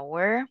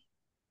shower.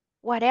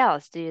 What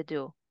else do you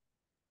do?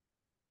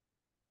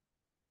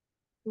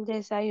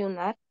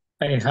 Desayunar.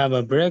 I have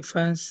a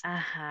breakfast. I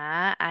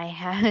have,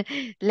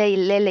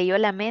 le leyó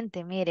la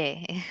mente,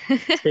 mire.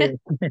 Sí.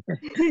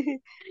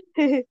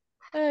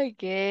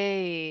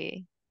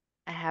 Okay.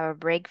 I have a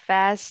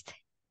breakfast.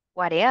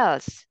 What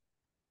else?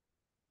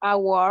 A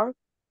work.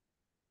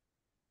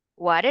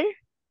 Water?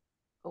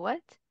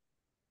 What?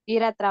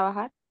 Ir a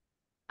trabajar.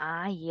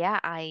 Yeah,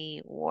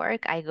 I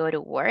work. I go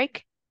to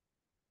work.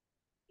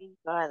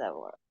 Gotta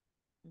work.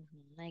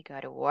 I go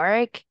to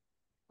work.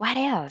 What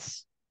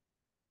else?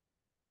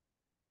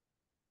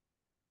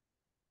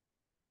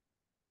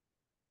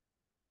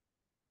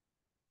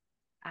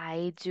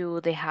 I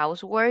do the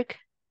housework.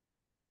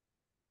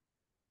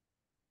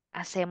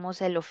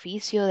 Hacemos el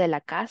oficio de la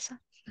casa.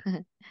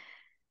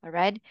 All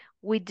right.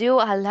 We do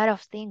a lot of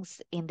things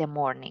in the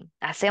morning.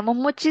 Hacemos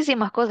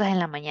muchísimas cosas en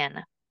la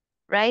mañana.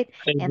 Right?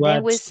 I And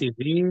then watch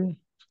TV.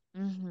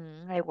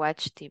 I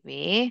watch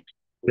TV.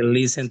 We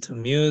listen to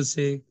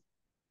music.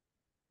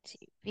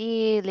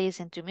 TV,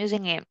 listen to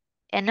music,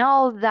 and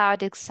all that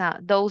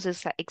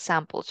those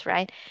examples,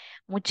 right?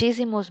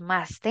 Muchísimos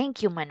más.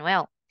 Thank you,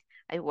 Manuel.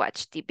 I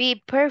watch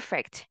TV.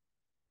 Perfect.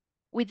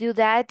 We do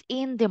that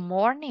in the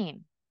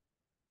morning.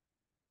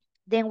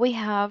 Then we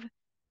have,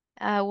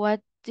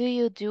 what do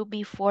you do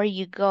before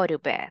you go to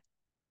bed?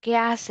 ¿Qué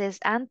haces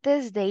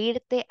antes de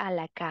irte a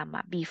la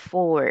cama?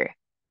 Before.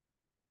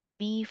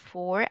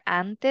 Before,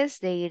 antes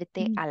de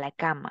irte a la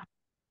cama.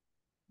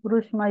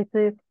 Brush my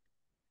teeth.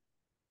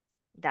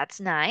 That's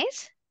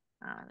nice.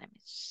 Let me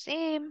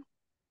see.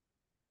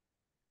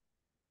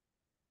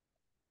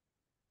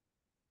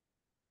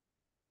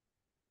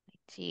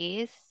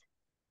 Teeth.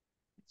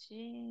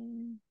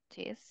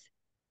 Teeth.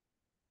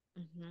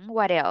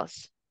 What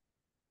else?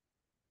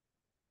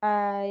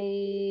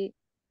 I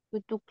go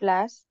to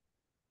class.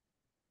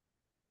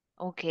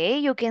 Okay,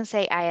 you can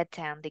say I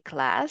attend the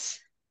class,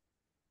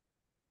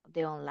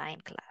 the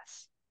online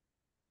class.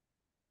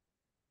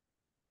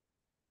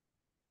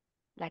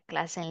 La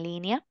clase en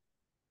línea.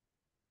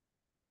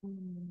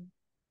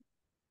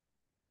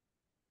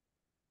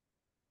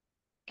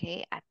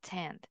 Okay,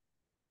 attend.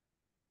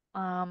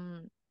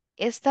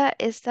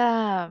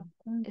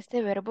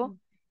 Este verbo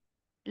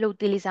lo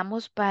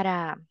utilizamos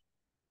para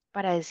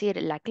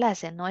decir la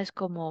clase, no es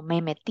como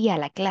me metí a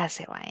la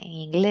clase, ¿va? En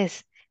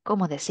inglés,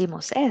 ¿cómo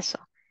decimos eso?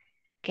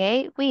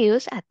 Okay, we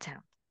use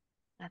attend.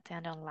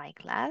 Attend online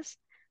class.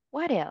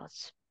 What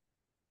else?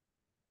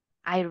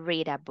 I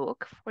read a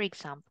book, for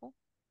example.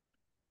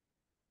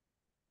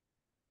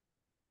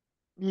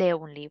 Leo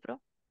un libro.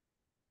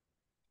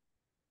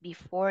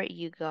 Before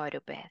you go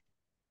to bed.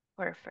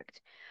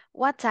 Perfect.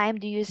 What time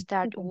do you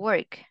start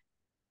work?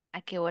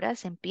 ¿A qué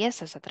horas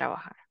empiezas a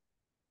trabajar?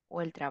 O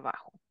el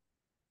trabajo.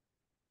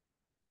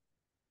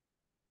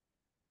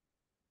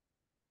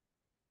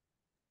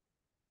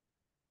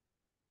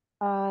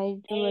 I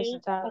do 8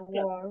 start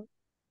o'clock. work.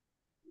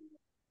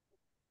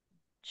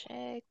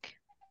 Check.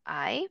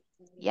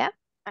 Yeah.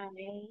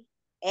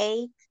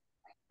 8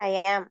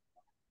 a.m.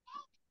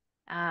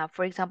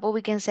 For example,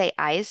 we can say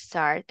I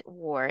start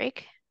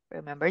work.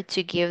 Remember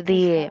to give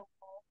the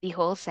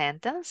whole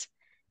sentence.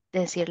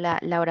 Decir la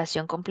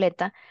oración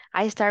completa.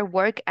 I start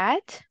work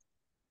at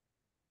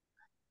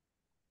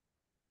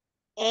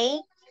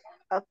 8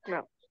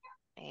 o'clock.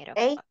 8 8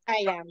 o'clock.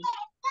 a.m.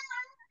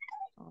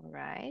 All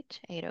right,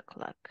 8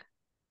 o'clock.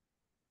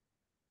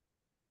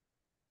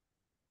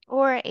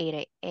 Or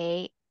 8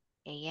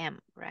 a.m.,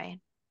 right?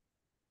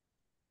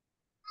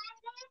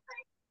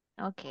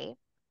 Okay.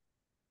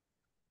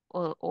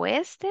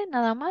 Oeste,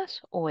 nada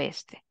más,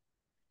 oeste.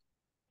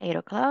 8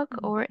 o'clock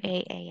or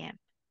 8 a.m.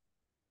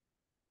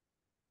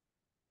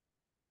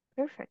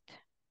 Perfect.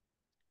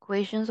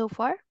 Questions so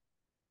far?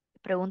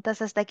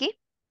 ¿Preguntas hasta aquí?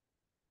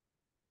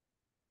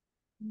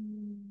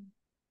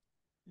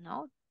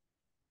 No?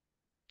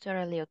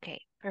 Totally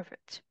okay.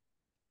 Perfect.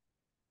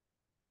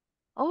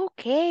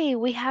 Okay,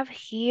 we have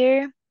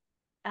here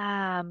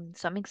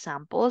some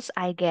examples.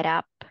 I get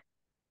up.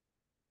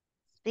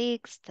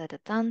 6,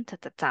 ta-ta-tan,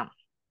 ta-ta-tan.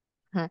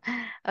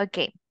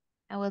 Okay,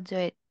 I will do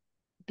it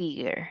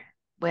bigger.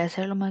 Voy a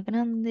hacerlo más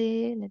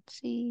grande. Let's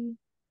see.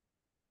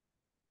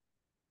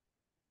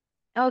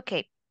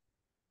 Okay.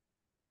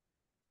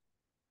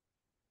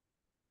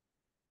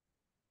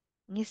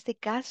 En este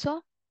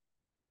caso,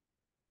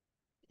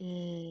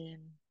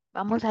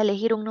 vamos a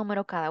elegir un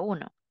número cada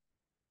uno.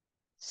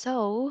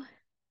 So,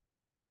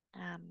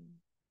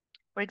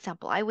 for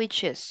example, I will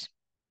choose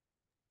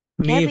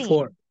Me Kevin.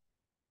 4.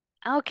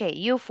 Okay,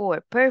 you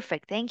 4.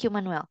 Perfect. Thank you,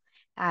 Manuel.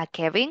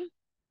 Kevin,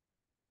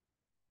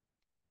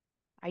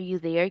 are you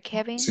there,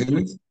 Kevin?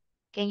 Sí.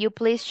 Can you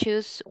please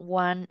choose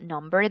one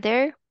number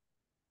there?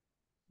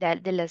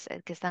 De las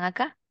que están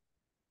acá.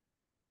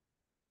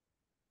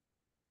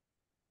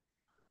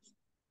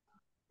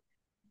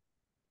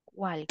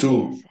 ¿Cuál quiere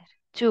 2. ser?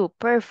 2.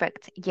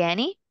 Perfect.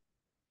 Jenny?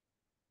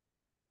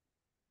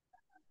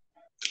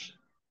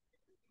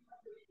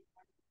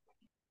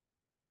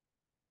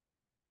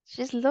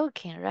 She's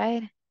looking,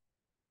 right?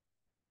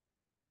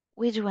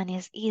 Which one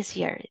is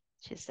easier?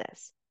 She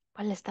says.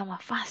 ¿Cuál está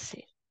más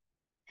fácil?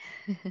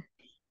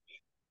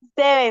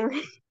 7.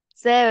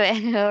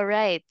 7. All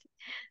right.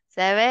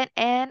 7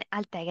 and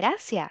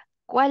Altagracia.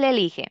 ¿Cuál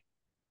elige?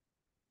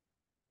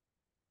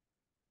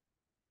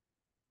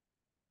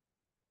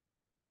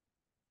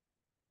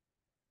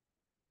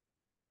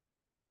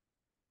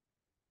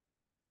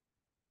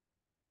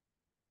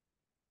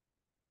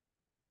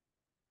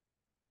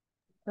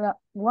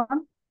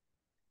 One.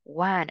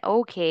 1.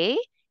 Okay.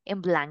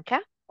 And Blanca?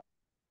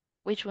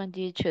 Which one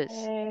do you choose?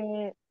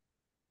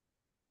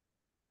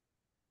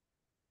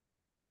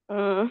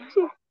 5.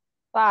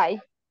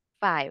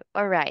 5.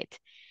 All right.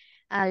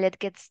 Let's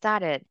get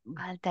started.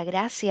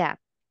 Altagracia.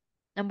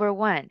 Number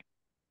 1.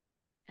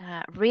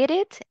 Read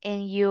it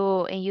and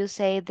you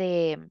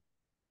say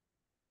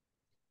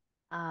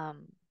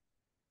um,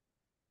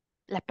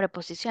 las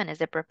preposiciones,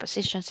 the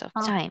prepositions of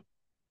time.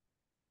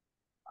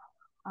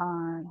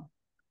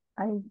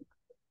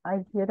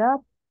 I get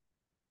up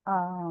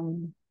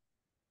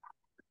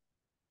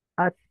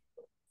at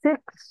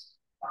 6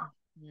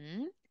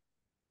 Mhm.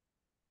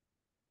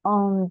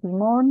 On the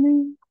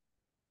morning.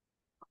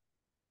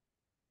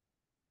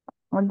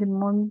 On the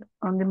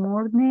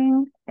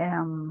morning.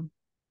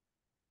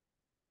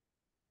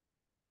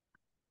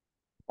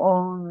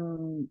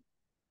 On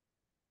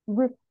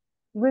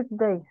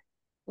weekdays.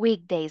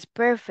 Weekdays,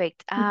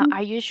 perfect. Mhm.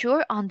 Are you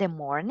sure on the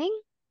morning?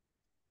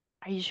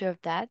 Are you sure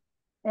of that?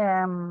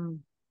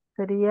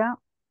 Sería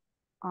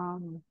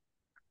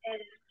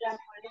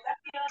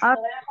at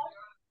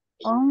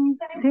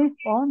sí,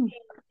 on.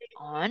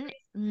 On.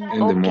 In the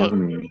Okay.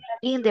 morning.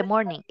 In the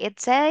morning.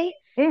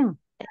 In.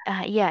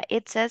 Yeah,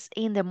 it says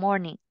in the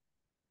morning.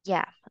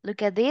 Yeah,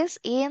 look at this.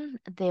 In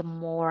the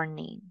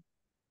morning.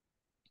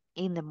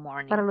 In the Para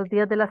morning. los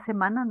días de la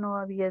semana no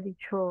había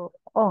dicho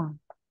on.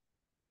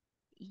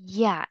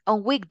 Yeah,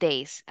 on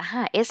weekdays.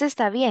 Ajá, ese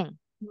está bien.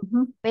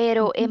 Ujú,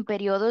 Pero en ujú.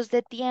 periodos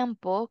de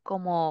tiempo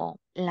como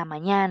la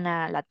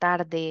mañana, la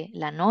tarde,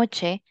 la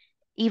noche,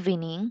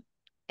 evening, In the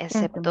morning.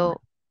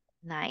 excepto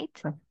night,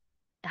 Okay.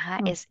 ajá,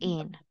 Mm, es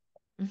in.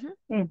 Ujú.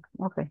 in.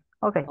 Okay.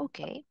 Okay.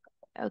 Okay,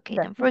 okay,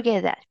 Got don't it.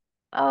 forget that.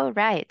 All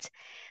right.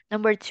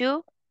 Number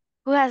two,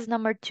 who has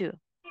number two?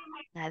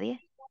 Nadie?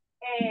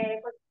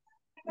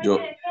 Yo,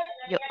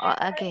 Yo,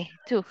 okay,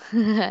 two.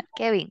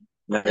 Kevin,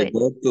 do I it.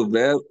 go to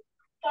bed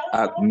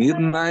at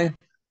midnight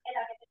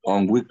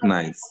on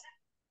weeknights.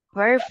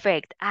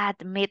 Perfect.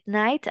 At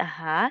midnight,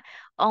 ajá,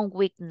 on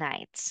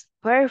weeknights.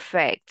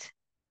 Perfect.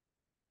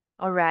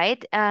 All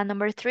right.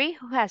 Number three,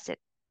 who has it?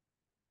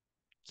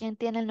 ¿Quién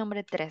tiene el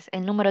número tres?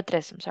 El número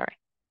tres, I'm sorry.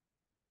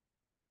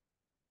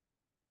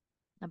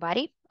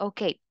 Nobody?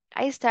 Okay.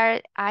 I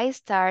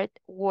start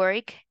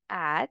work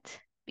at,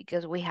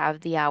 because we have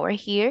the hour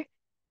here,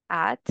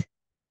 at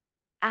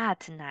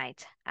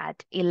night,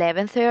 at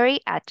 11:30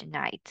 at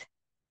night.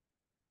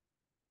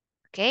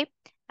 Okay.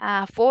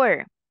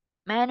 Four,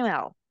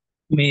 Manuel.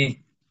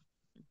 Me.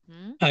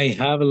 Mhm, I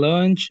have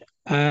lunch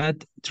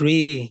at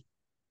 3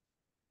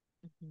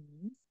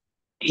 mhm.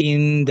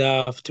 in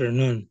the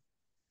afternoon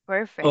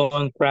Perfect.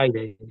 on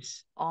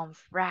Fridays. On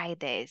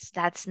Fridays.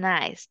 That's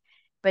nice.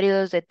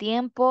 Periodos de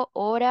tiempo,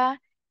 hora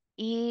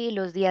y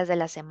los días de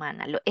la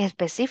semana. Lo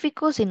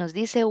específico, si nos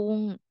dice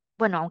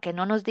bueno, aunque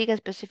no nos diga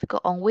específico,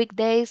 on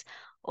weekdays,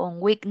 on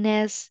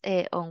weakness,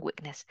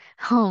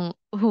 on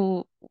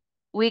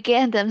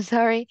weekend, I'm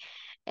sorry,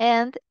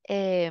 and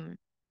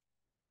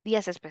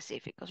días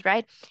específicos,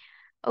 right?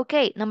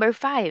 Okay, number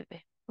five.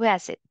 Who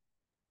has it?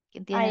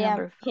 ¿Quién I tiene am.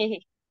 number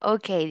five?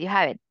 Okay, you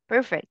have it.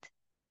 Perfect.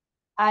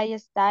 I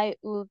stay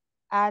up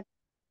at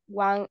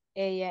 1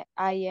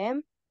 a.m.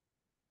 Mhm.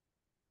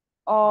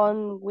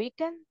 on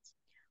weekends.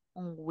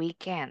 On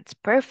weekends.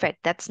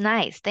 Perfect. That's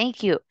nice.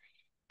 Thank you.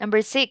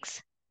 Number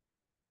six.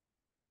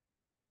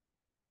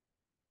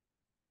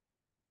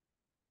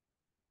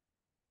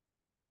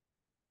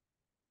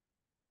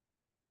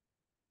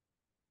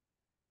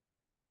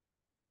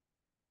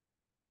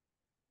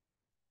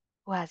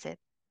 Who has it?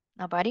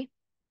 Nobody?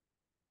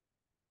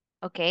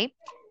 Okay.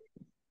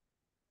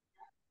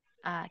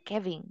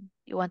 Kevin,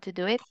 you want to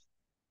do it?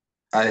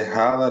 I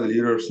had a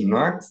little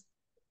snack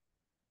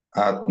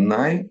at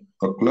 9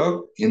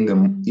 o'clock in the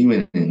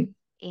evening.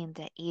 In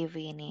the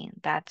evening.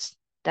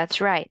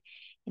 That's right.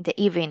 In the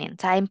evening.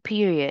 Time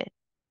period.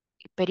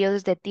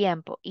 Periodos de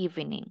tiempo.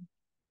 Evening.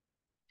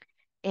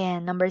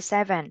 And number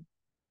seven.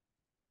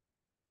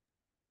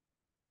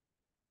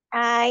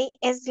 I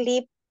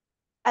sleep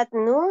at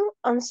noon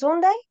on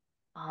Sunday.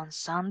 On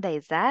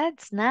Sundays.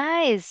 That's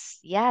nice.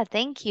 Yeah,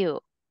 thank you.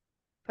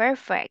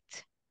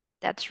 Perfect.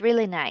 That's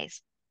really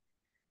nice.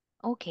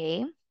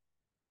 Okay.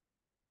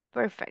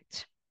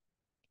 Perfect.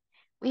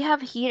 We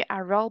have here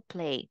a role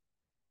play.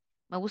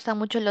 Me gustan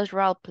mucho los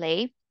role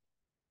play.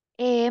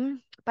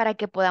 Para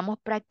que podamos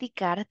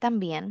practicar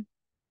también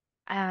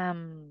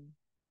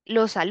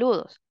los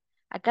saludos.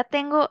 Acá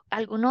tengo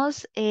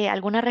algunas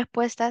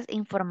respuestas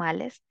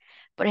informales.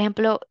 Por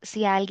ejemplo,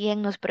 si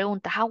alguien nos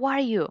pregunta, How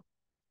are you?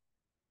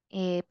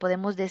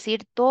 Podemos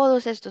decir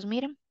todos estos,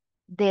 miren,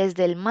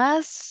 desde el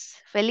más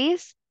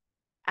feliz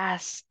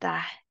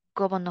hasta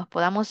como nos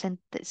podamos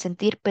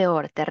sentir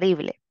peor,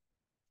 terrible.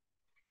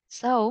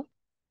 So,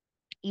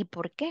 ¿y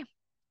por qué?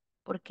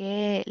 ¿Por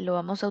qué lo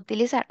vamos a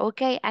utilizar?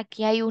 Ok,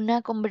 aquí hay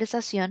una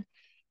conversación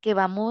que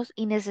vamos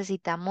y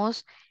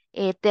necesitamos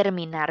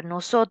terminar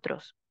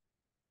nosotros.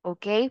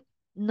 ¿Ok?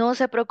 No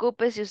se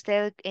preocupe si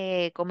usted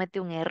comete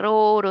un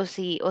error o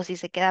si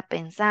se queda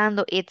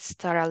pensando. It's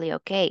totally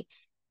okay.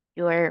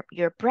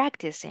 You're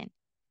practicing.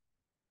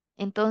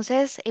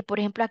 Entonces, por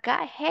ejemplo,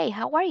 acá, hey,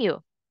 how are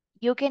you?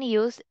 You can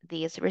use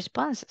these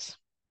responses.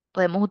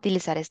 Podemos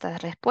utilizar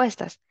estas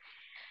respuestas.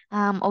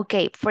 Ok,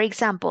 for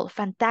example,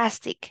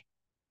 fantastic.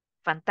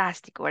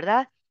 Fantástico,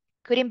 ¿verdad?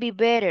 Couldn't be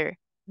better.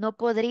 No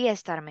podría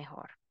estar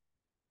mejor.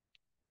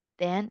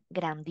 Then,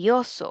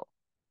 grandioso.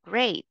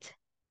 Great.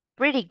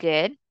 Pretty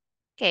good.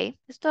 Ok,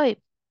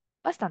 estoy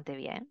bastante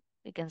bien.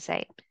 We can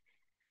say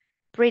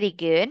pretty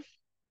good.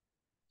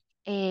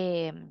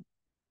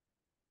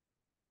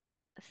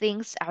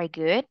 Things are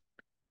good.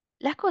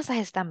 Las cosas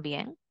están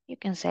bien. You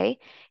can say,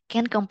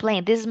 can't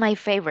complain. This is my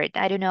favorite.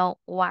 I don't know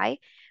why,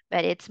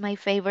 but it's my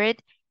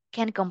favorite.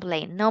 Can't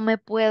complain. No me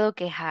puedo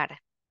quejar.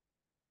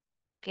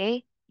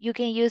 Okay? You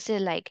can use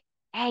it like,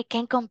 hey,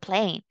 can't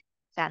complain.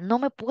 O sea, no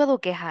me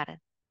puedo quejar.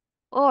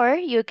 Or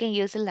you can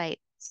use it like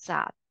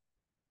sad.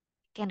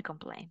 Can't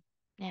complain.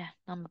 Yeah,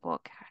 no me puedo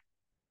quejar.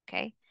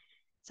 Okay?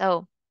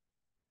 So,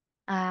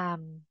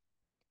 um,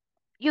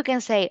 you can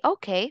say,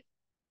 okay,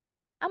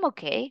 I'm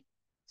okay.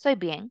 Soy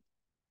bien.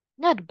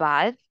 Not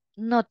bad.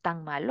 No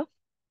tan malo.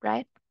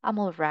 Right? I'm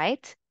all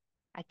right.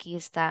 Aquí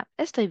está.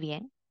 Estoy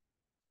bien.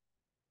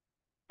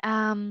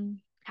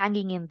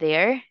 Hanging in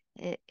there.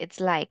 It's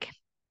like,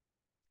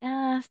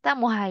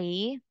 estamos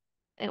ahí.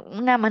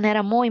 Una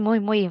manera muy, muy,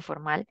 muy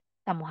informal.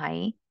 Estamos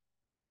ahí.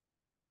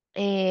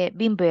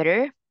 Been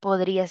better.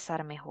 Podría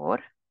estar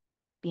mejor.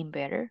 Been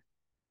better.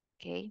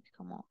 Ok.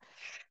 Como,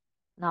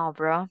 no,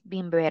 bro.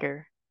 Been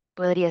better.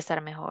 Podría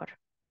estar mejor.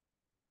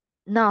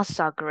 Not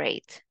so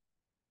great.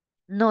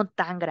 No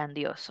tan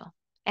grandioso.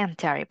 And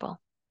terrible.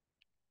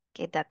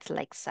 Okay, that's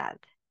like sad.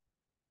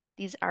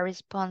 These are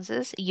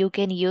responses you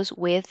can use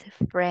with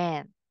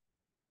friends.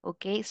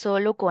 Ok,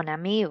 solo con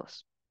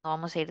amigos. No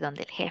vamos a ir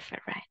donde el jefe,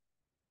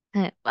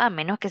 right? A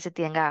menos que se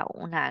tenga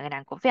una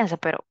gran confianza,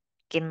 pero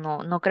que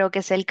no creo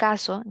que sea el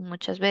caso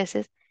muchas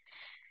veces.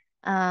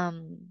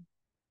 Am,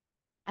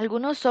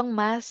 algunos son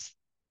más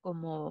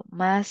como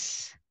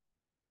más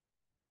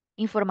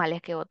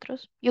informales que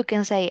otros. You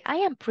can say,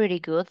 I am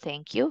pretty good,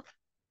 thank you,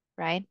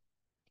 right?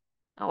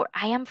 Or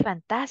I am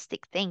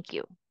fantastic, thank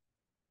you.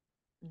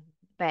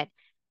 But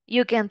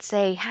you can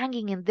say,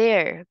 hanging in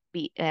there,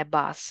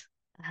 boss.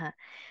 Ajá.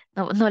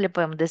 No le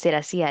podemos decir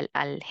así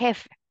al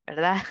jefe,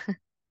 ¿verdad?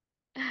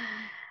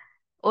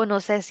 O no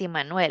sé si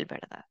Manuel,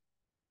 ¿verdad?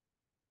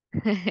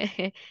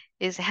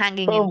 Is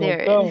hanging in ¿Cómo?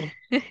 there. ¿Cómo?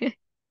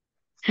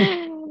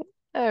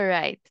 All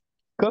right.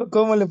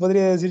 ¿Cómo le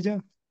podría decir yo?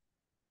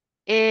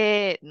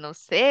 No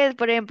sé,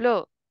 por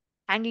ejemplo,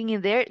 hanging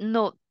in there,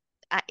 no,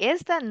 a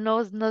esta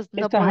no Esta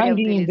podría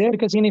hanging in utilizar. there,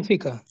 ¿qué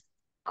significa?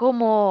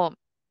 Como,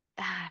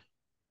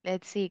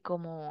 let's see,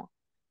 como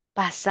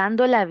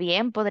pasándola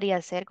bien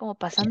podría ser, como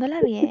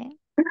pasándola bien.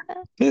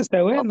 Sí,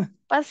 está O buena.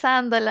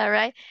 pasándola,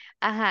 right?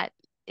 Ajá.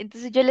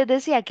 Entonces yo les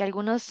decía que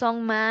algunos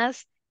son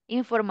más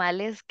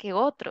informales que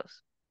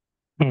otros.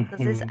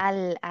 Entonces Ujú.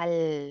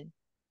 al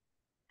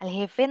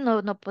jefe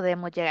no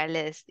podemos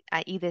llegarle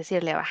y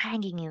decirle, "Oh,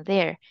 hanging in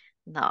there."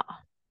 No,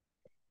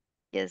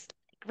 just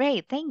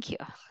great, thank you,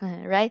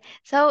 right?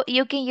 So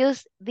you can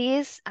use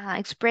these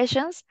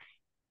expressions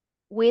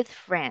with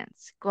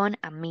friends, con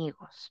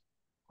amigos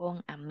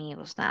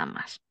nada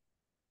más.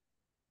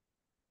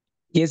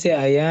 Y ese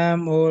I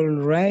am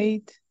all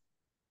right.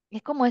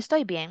 Es como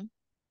estoy bien,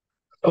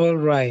 All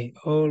right.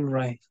 All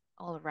right.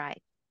 all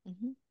right.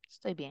 Ujú,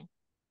 estoy bien.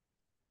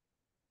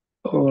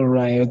 All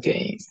right.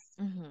 Okay.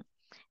 Ujú.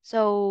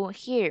 So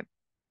here,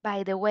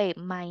 by the way,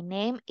 my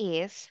name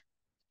is.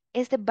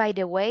 Este by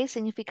the way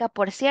significa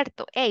por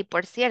cierto. Hey,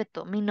 por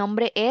cierto, mi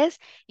nombre es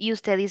y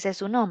usted dice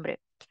su nombre.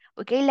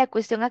 Ok, la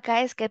cuestión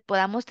acá es que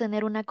podamos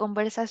tener una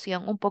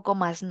conversación un poco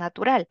más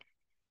natural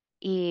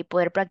y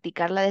poder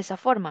practicarla de esa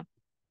forma.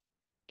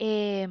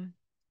 Eh,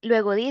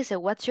 luego dice,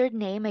 what's your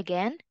name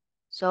again?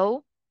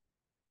 So,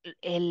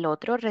 el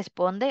otro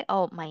responde,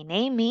 oh, my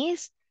name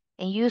is,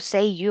 and you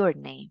say your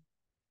name.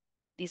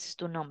 Dices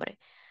tu nombre.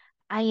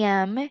 I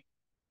am,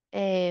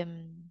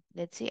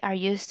 let's see, are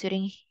you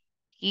studying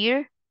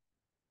here?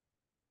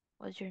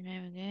 What's your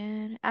name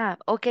again?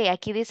 Ok,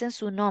 aquí dicen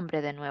su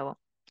nombre de nuevo.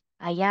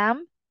 I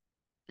am,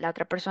 la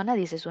otra persona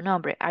dice su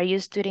nombre. Are you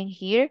studying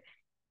here?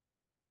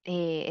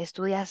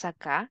 ¿Estudias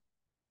acá?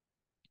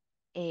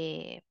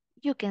 Eh,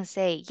 you can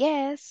say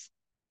yes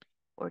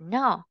or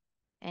no.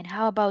 And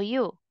how about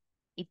you?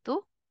 ¿Y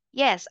tú?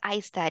 Yes, I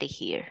study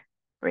here,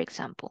 for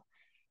example.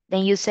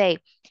 Then you say,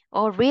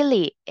 oh,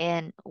 really?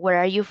 And where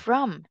are you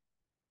from?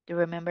 Do you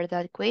remember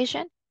that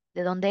question?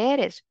 ¿De dónde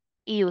eres?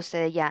 Y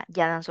ustedes ya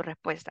dan su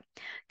respuesta.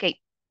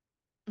 Okay,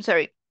 I'm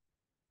sorry.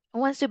 Who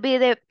wants to be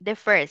the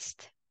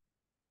first?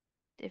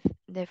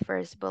 The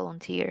first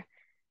volunteer.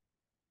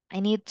 I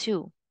need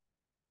two.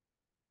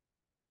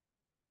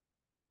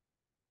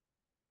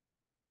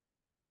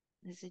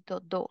 Necesito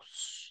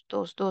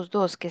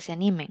dos que se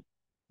animen.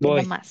 ¿Quién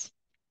da Voy. más?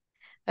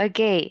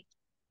 Okay.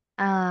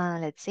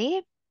 Let's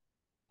see.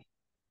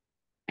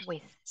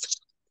 With.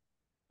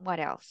 What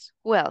else?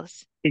 Who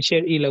else?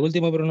 Teacher, y la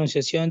última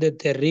pronunciación de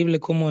terrible,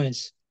 ¿cómo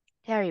es?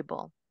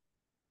 Terrible.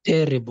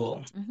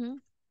 Terrible.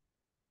 Mhm.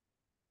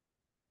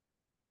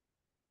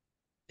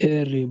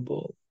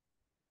 Terrible.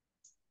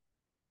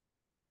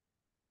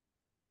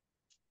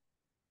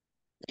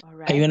 All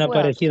Hay right. una Who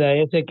else? parecida a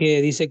esa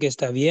que dice que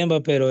está bien,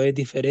 va, pero es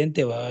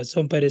diferente, va.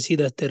 Son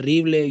parecidas,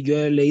 terrible. Yo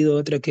he leído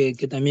otra que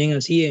también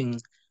así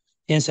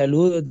en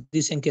salud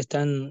dicen que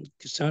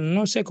son,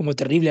 no sé, como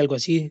terrible, algo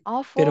así,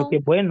 pero que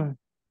Awful. bueno.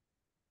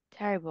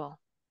 Terrible.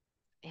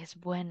 Es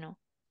bueno.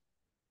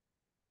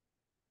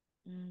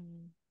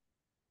 Mm.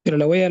 Pero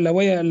la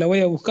voy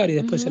a buscar y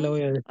después se la Mhm.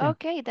 voy a decir.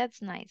 Okay,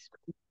 that's nice.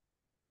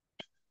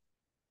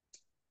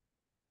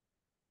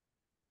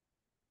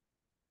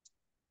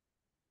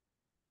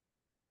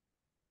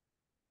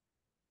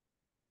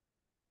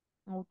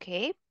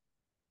 Okay.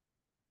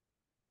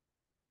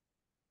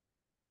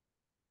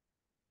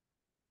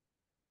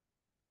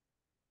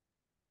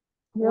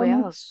 Who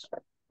else?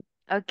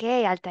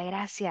 Okay,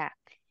 Altagracia.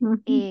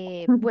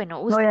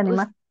 Bueno, No voy a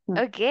animar.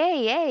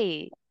 okay,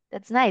 hey,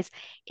 that's nice.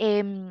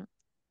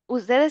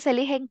 Ustedes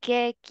eligen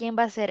quién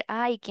va a ser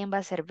A y quién va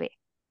a ser B.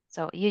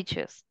 So, you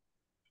choose.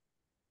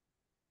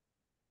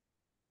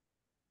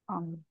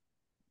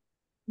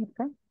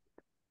 Okay.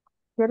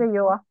 ¿Quiere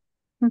yo A?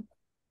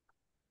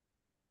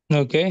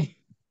 Ok.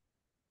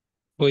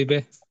 Voy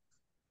B.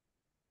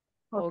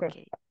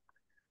 Okay.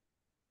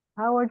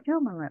 How are you,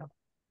 Manuel?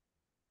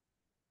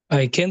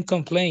 I can't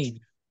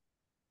complain.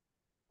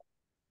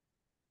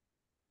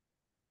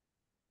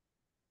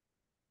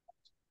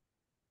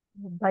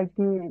 By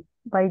the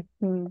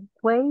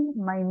way,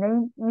 my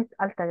name is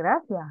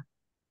Altagracia.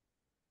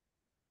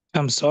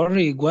 I'm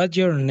sorry, what's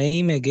your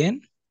name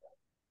again?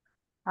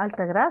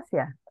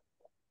 Altagracia.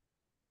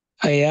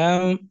 I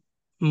am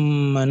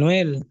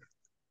Manuel.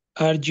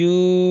 Are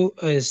you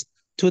a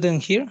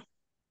student here?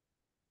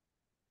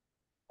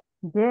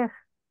 Yes.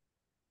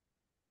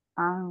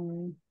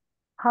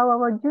 How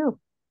about you?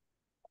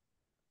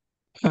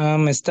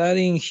 I'm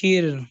studying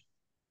here.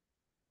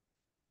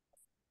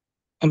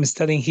 I'm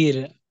studying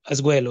here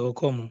as well, ¿o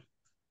cómo?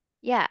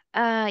 Yeah,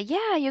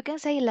 yeah, you can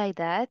say it like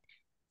that.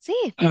 Sí,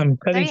 I'm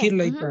está studying here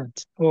bien. like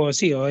that. Oh,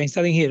 sí, I'm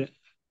studying here.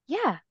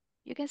 Yeah,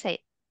 you can say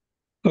it.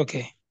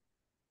 Okay.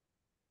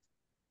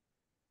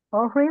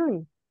 Oh,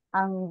 really?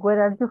 And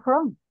where are you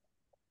from?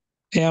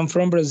 I'm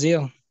from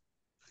Brazil.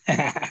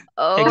 Ya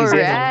All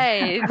quisiera.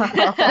 right.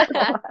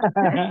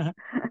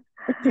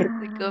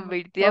 Se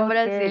convirtió en Okay.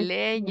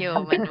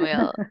 brasileño,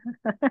 Manuel.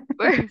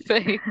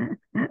 Perfect.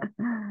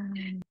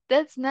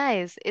 That's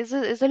nice.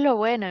 Eso es lo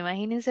bueno.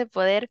 Imagínense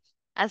poder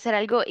hacer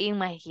algo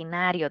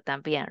imaginario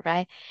también,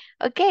 right?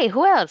 Okay,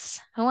 who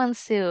else? Who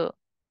wants to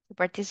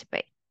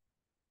participate?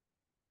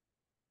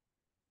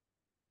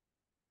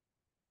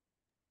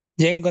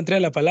 Ya encontré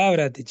la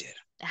palabra, teacher.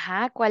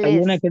 Ajá, ¿cuál Hay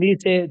una es? que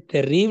dice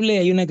terrible,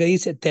 hay una que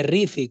dice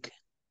terrific.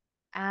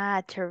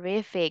 Ah,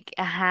 terrific.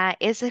 Ajá,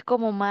 esa es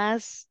como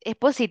más, es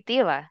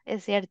positiva,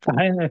 es cierto.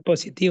 Ajá, es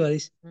positiva,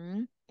 dice.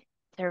 Mm,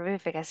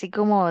 terrific, así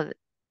como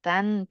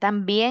tan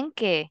bien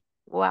que,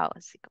 wow,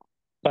 así como,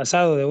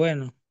 Pasado de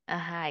bueno.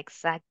 ajá,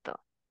 exacto.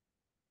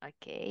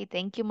 Okay,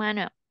 thank you,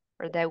 Mano,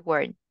 for that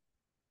word.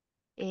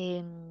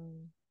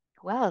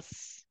 Who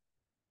else?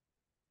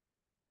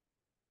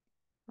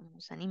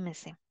 Vamos,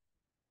 anímese.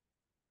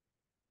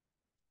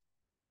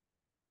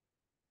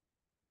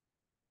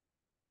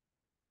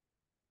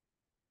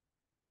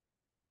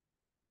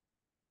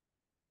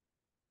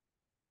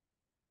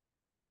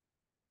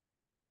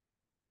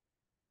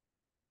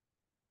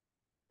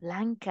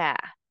 Blanca.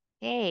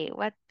 Hey,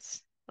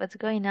 what's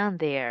going on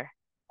there?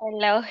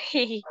 Hello.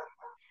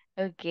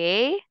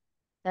 Okay,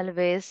 tal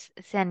vez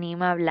se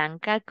anima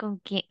Blanca con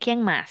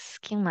quién más,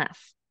 quién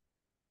más.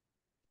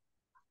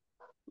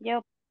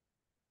 Yo.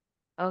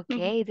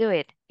 Okay, do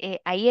it.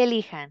 Ahí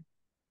elijan.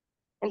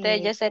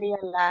 Entonces yo sería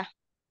la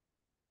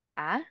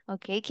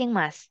Okay, ¿quién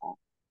más?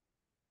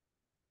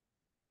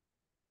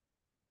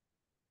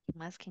 ¿Quién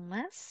más? ¿Quién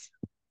más?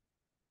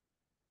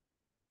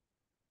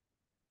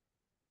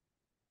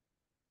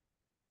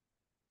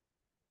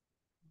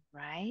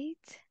 Right.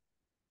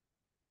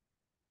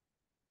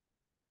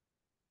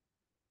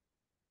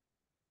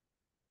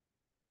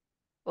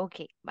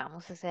 Okay,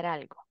 vamos a hacer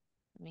algo.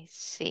 Let me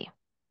see.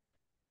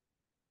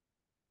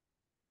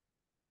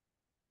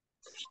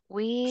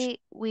 We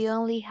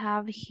only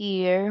have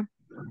here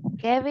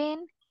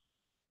Kevin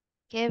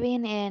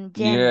and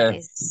Jenny are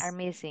Yes.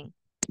 missing.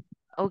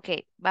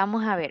 Okay,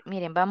 vamos a ver.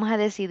 Miren, vamos a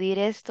decidir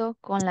esto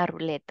con la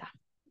ruleta.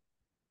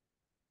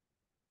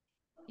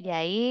 Y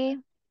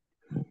ahí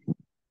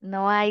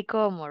no hay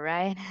cómo,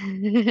 right?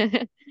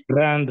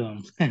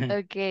 Random.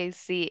 Okay,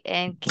 sí,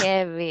 and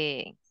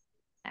Kevin.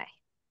 Ay,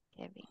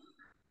 Kevin.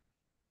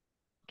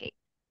 Okay,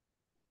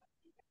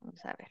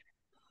 vamos a ver.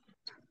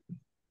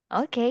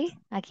 Okay,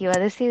 aquí va a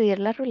decidir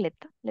la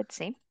ruleta. Let's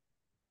see.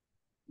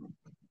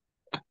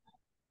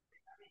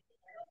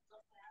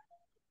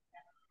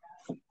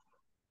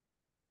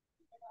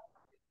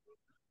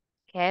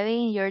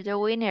 Kevin, you're the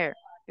winner.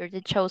 You're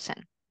the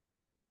chosen.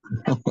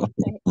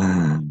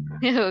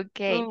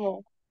 Okay,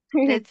 no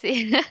let's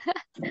see.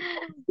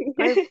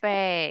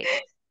 Perfect.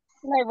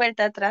 hay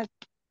vuelta atrás.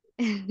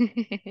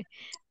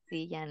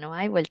 Sí, ya no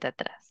hay vuelta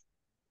atrás.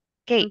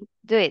 Okay,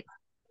 do it.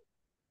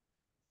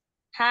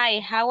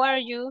 Hi, how are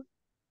you?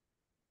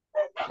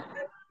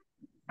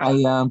 I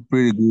am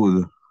pretty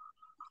good.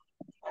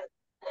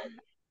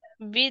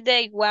 Be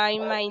the why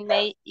my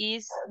name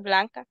is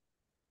Blanca.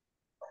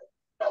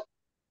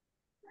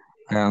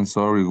 I am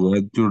sorry,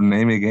 what's your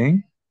name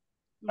again?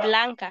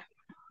 Blanca.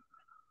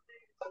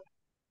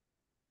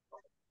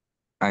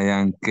 I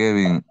am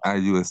Kevin. Are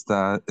you a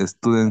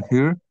student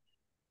here?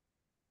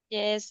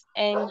 Yes,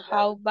 and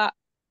how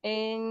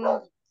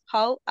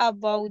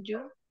about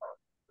you?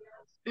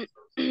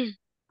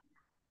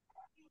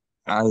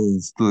 I am a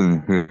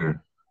student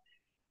here.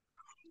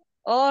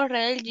 Oh,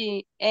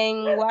 really?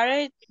 And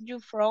where are you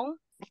from?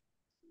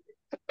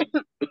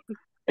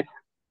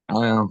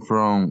 I am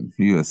from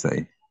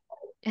USA.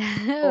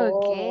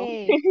 Oh,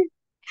 Okay.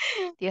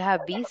 Do you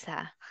have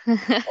visa? me,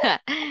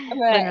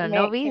 Bueno,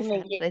 no me, que visa.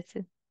 me Pues,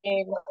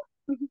 llevo.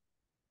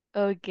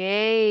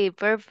 okay,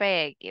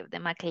 perfect. Give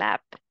them a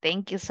clap.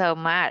 Thank you so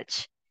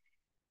much.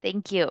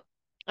 Thank you.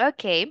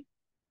 Okay,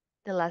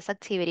 the last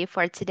activity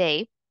for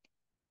today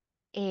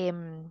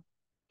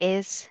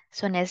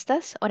son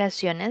estas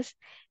oraciones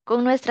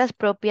con nuestras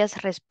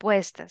propias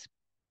respuestas.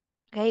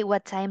 Okay,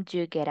 what time do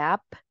you get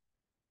up?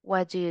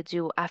 What do you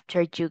do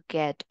after you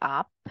get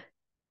up?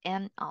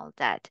 And all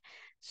that.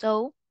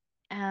 So,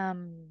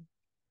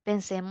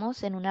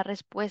 pensemos en una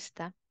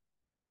respuesta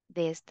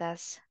de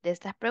estas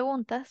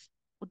preguntas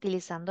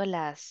utilizando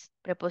las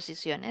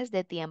preposiciones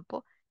de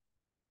tiempo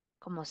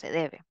como se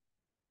debe,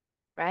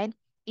 right?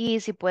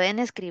 Y si pueden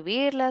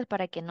escribirlas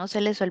para que no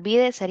se les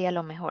olvide, sería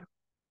lo mejor.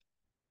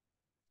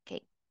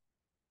 Ok,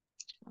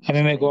 A mí vamos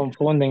a me ver.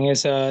 confunden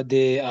esa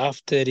de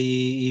after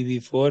y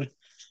before.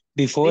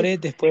 Before Bef-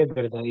 es después,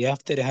 ¿verdad? Y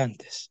after es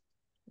antes.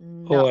 O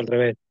no, al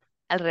revés.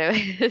 al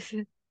revés.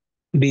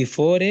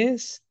 Before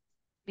es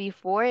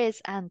Before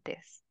es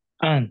antes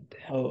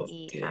antes.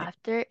 y Ok.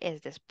 after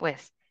es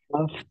después.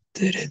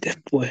 After es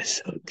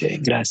después. Ok,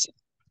 Ujú. gracias.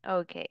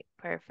 Ok,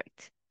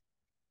 perfect.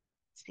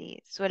 Sí,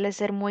 suele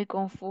ser muy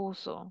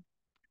confuso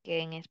que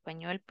en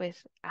español,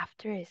 pues,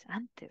 after es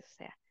antes, o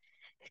sea,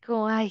 es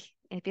como, ay,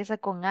 empieza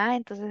con A,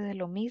 entonces es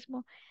lo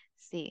mismo.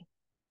 Sí,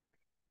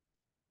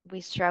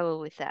 we struggle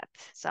with that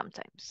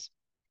sometimes.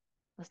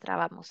 Nos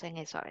trabamos en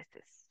eso a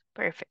veces.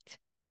 Perfect.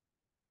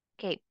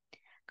 Okay,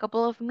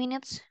 couple of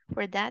minutes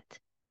for that.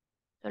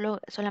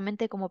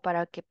 Solamente como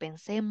para que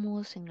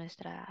pensemos en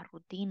nuestra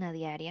rutina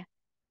diaria,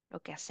 lo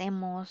que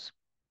hacemos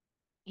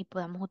y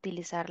podamos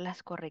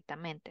utilizarlas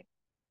correctamente.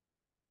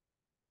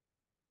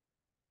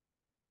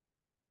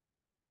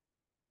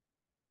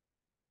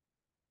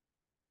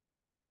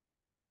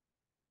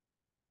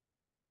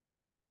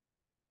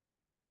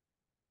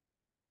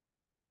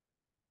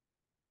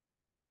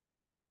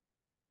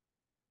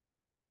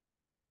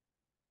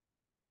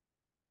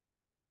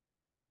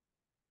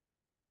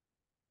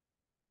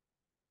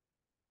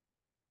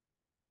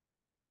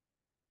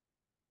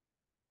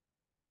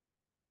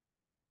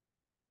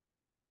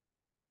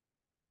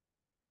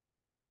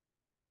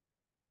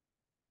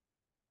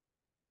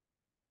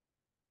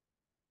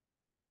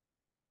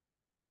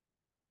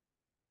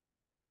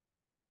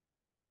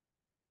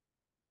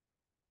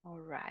 All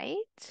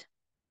right.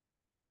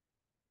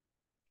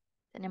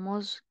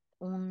 Tenemos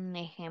un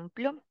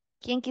ejemplo.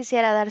 ¿Quién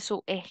quisiera dar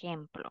su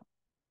ejemplo?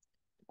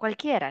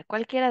 Cualquiera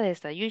de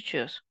estas. You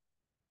choose.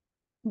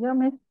 Yo,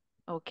 Miss,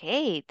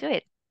 Okay, do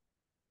it.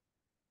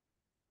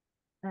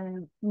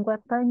 what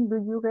time do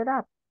you get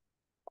up?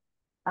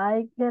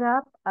 I get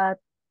up at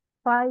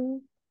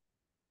 5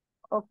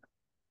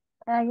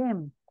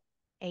 a.m.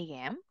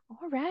 AM.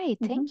 All right,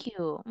 Mhm. thank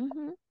you.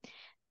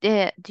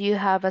 Do you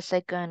have a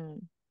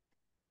second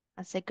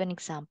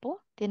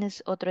example?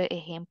 ¿Tienes otro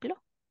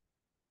ejemplo?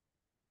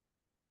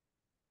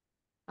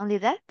 Only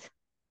that?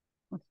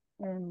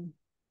 Em,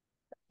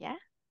 Yeah?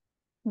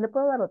 ¿Le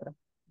puedo dar otra?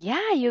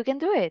 Yeah, you can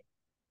do it.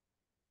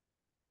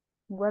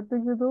 What do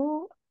you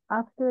do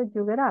after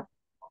you get up?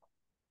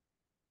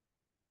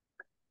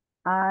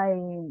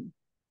 I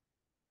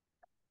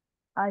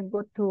I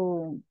go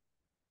to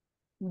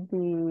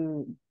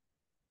the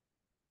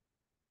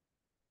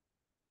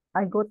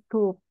I go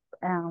to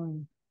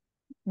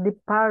the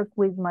park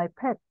with my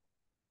pet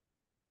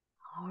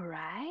All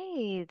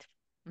right.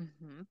 in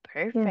the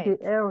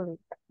Perfect.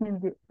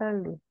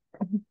 early.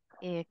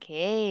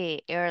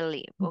 Okay,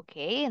 early.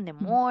 Okay, in the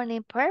Mhm.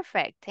 morning.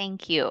 Perfect.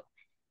 Thank you.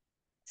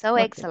 So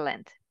Okay.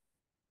 excellent.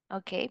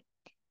 Okay.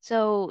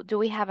 So, do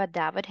we have a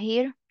David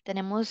here?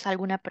 ¿Tenemos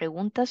alguna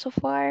pregunta so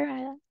far?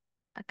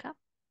 Acá.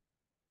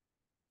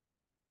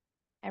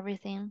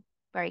 Everything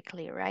very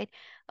clear, right?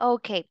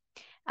 Okay.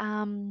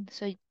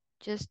 So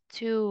just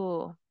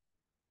to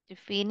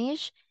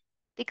finish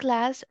the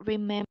class,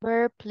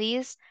 remember,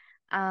 please,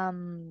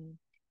 um,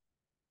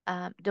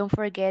 don't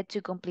forget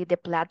to complete the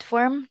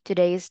platform.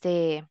 Today is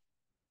the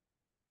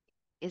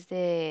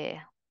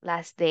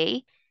last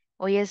day.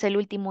 Hoy es el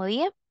último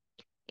día.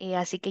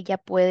 Así que ya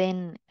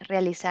pueden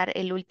realizar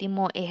el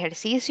último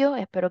ejercicio.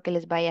 Espero que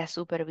les vaya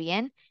súper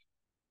bien.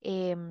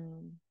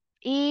 Em,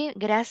 y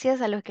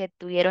gracias a los que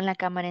tuvieron la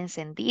cámara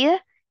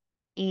encendida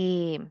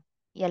y,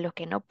 y a los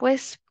que no,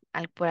 pues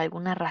por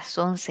alguna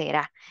razón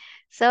será.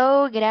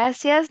 So,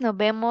 gracias. Nos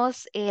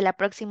vemos la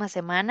próxima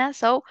semana.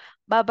 So,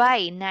 bye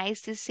bye.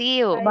 Nice to see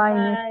you. Bye Bye,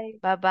 Miss. bye.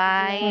 Bye Good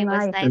bye. Good It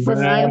was night. night. nice to Good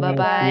see you. night. Bye Bye. See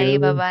bye. Bye. Bye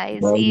you. bye.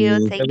 See you.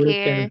 Bye. Take Have a good care.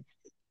 weekend.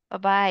 Bye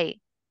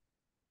bye.